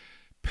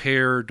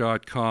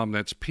 pair.com.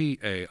 That's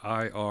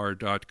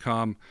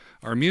PAIR.com.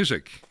 Our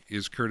music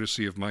is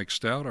courtesy of Mike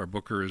Stout. Our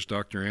booker is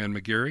Dr. Ann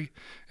McGarry.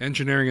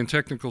 Engineering and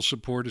technical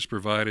support is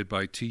provided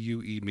by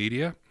TUE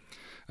Media.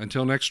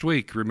 Until next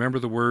week, remember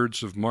the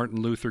words of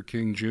Martin Luther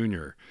King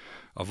Jr.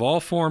 Of all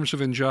forms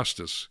of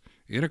injustice,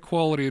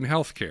 inequality in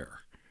health care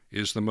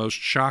is the most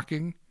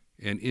shocking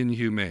and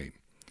inhumane.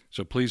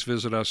 So please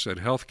visit us at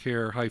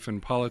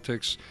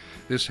healthcare-politics.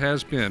 This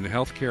has been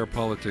Healthcare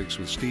Politics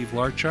with Steve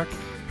Larchuk,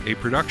 a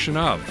production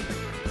of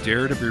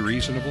Dare to Be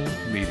Reasonable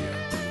Media.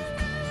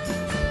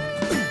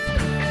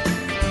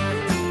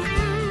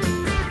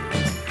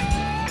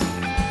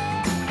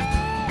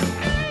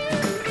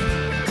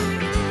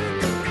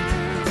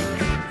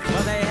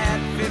 Well, they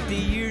had 50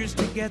 years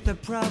to get the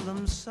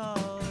problem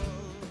solved.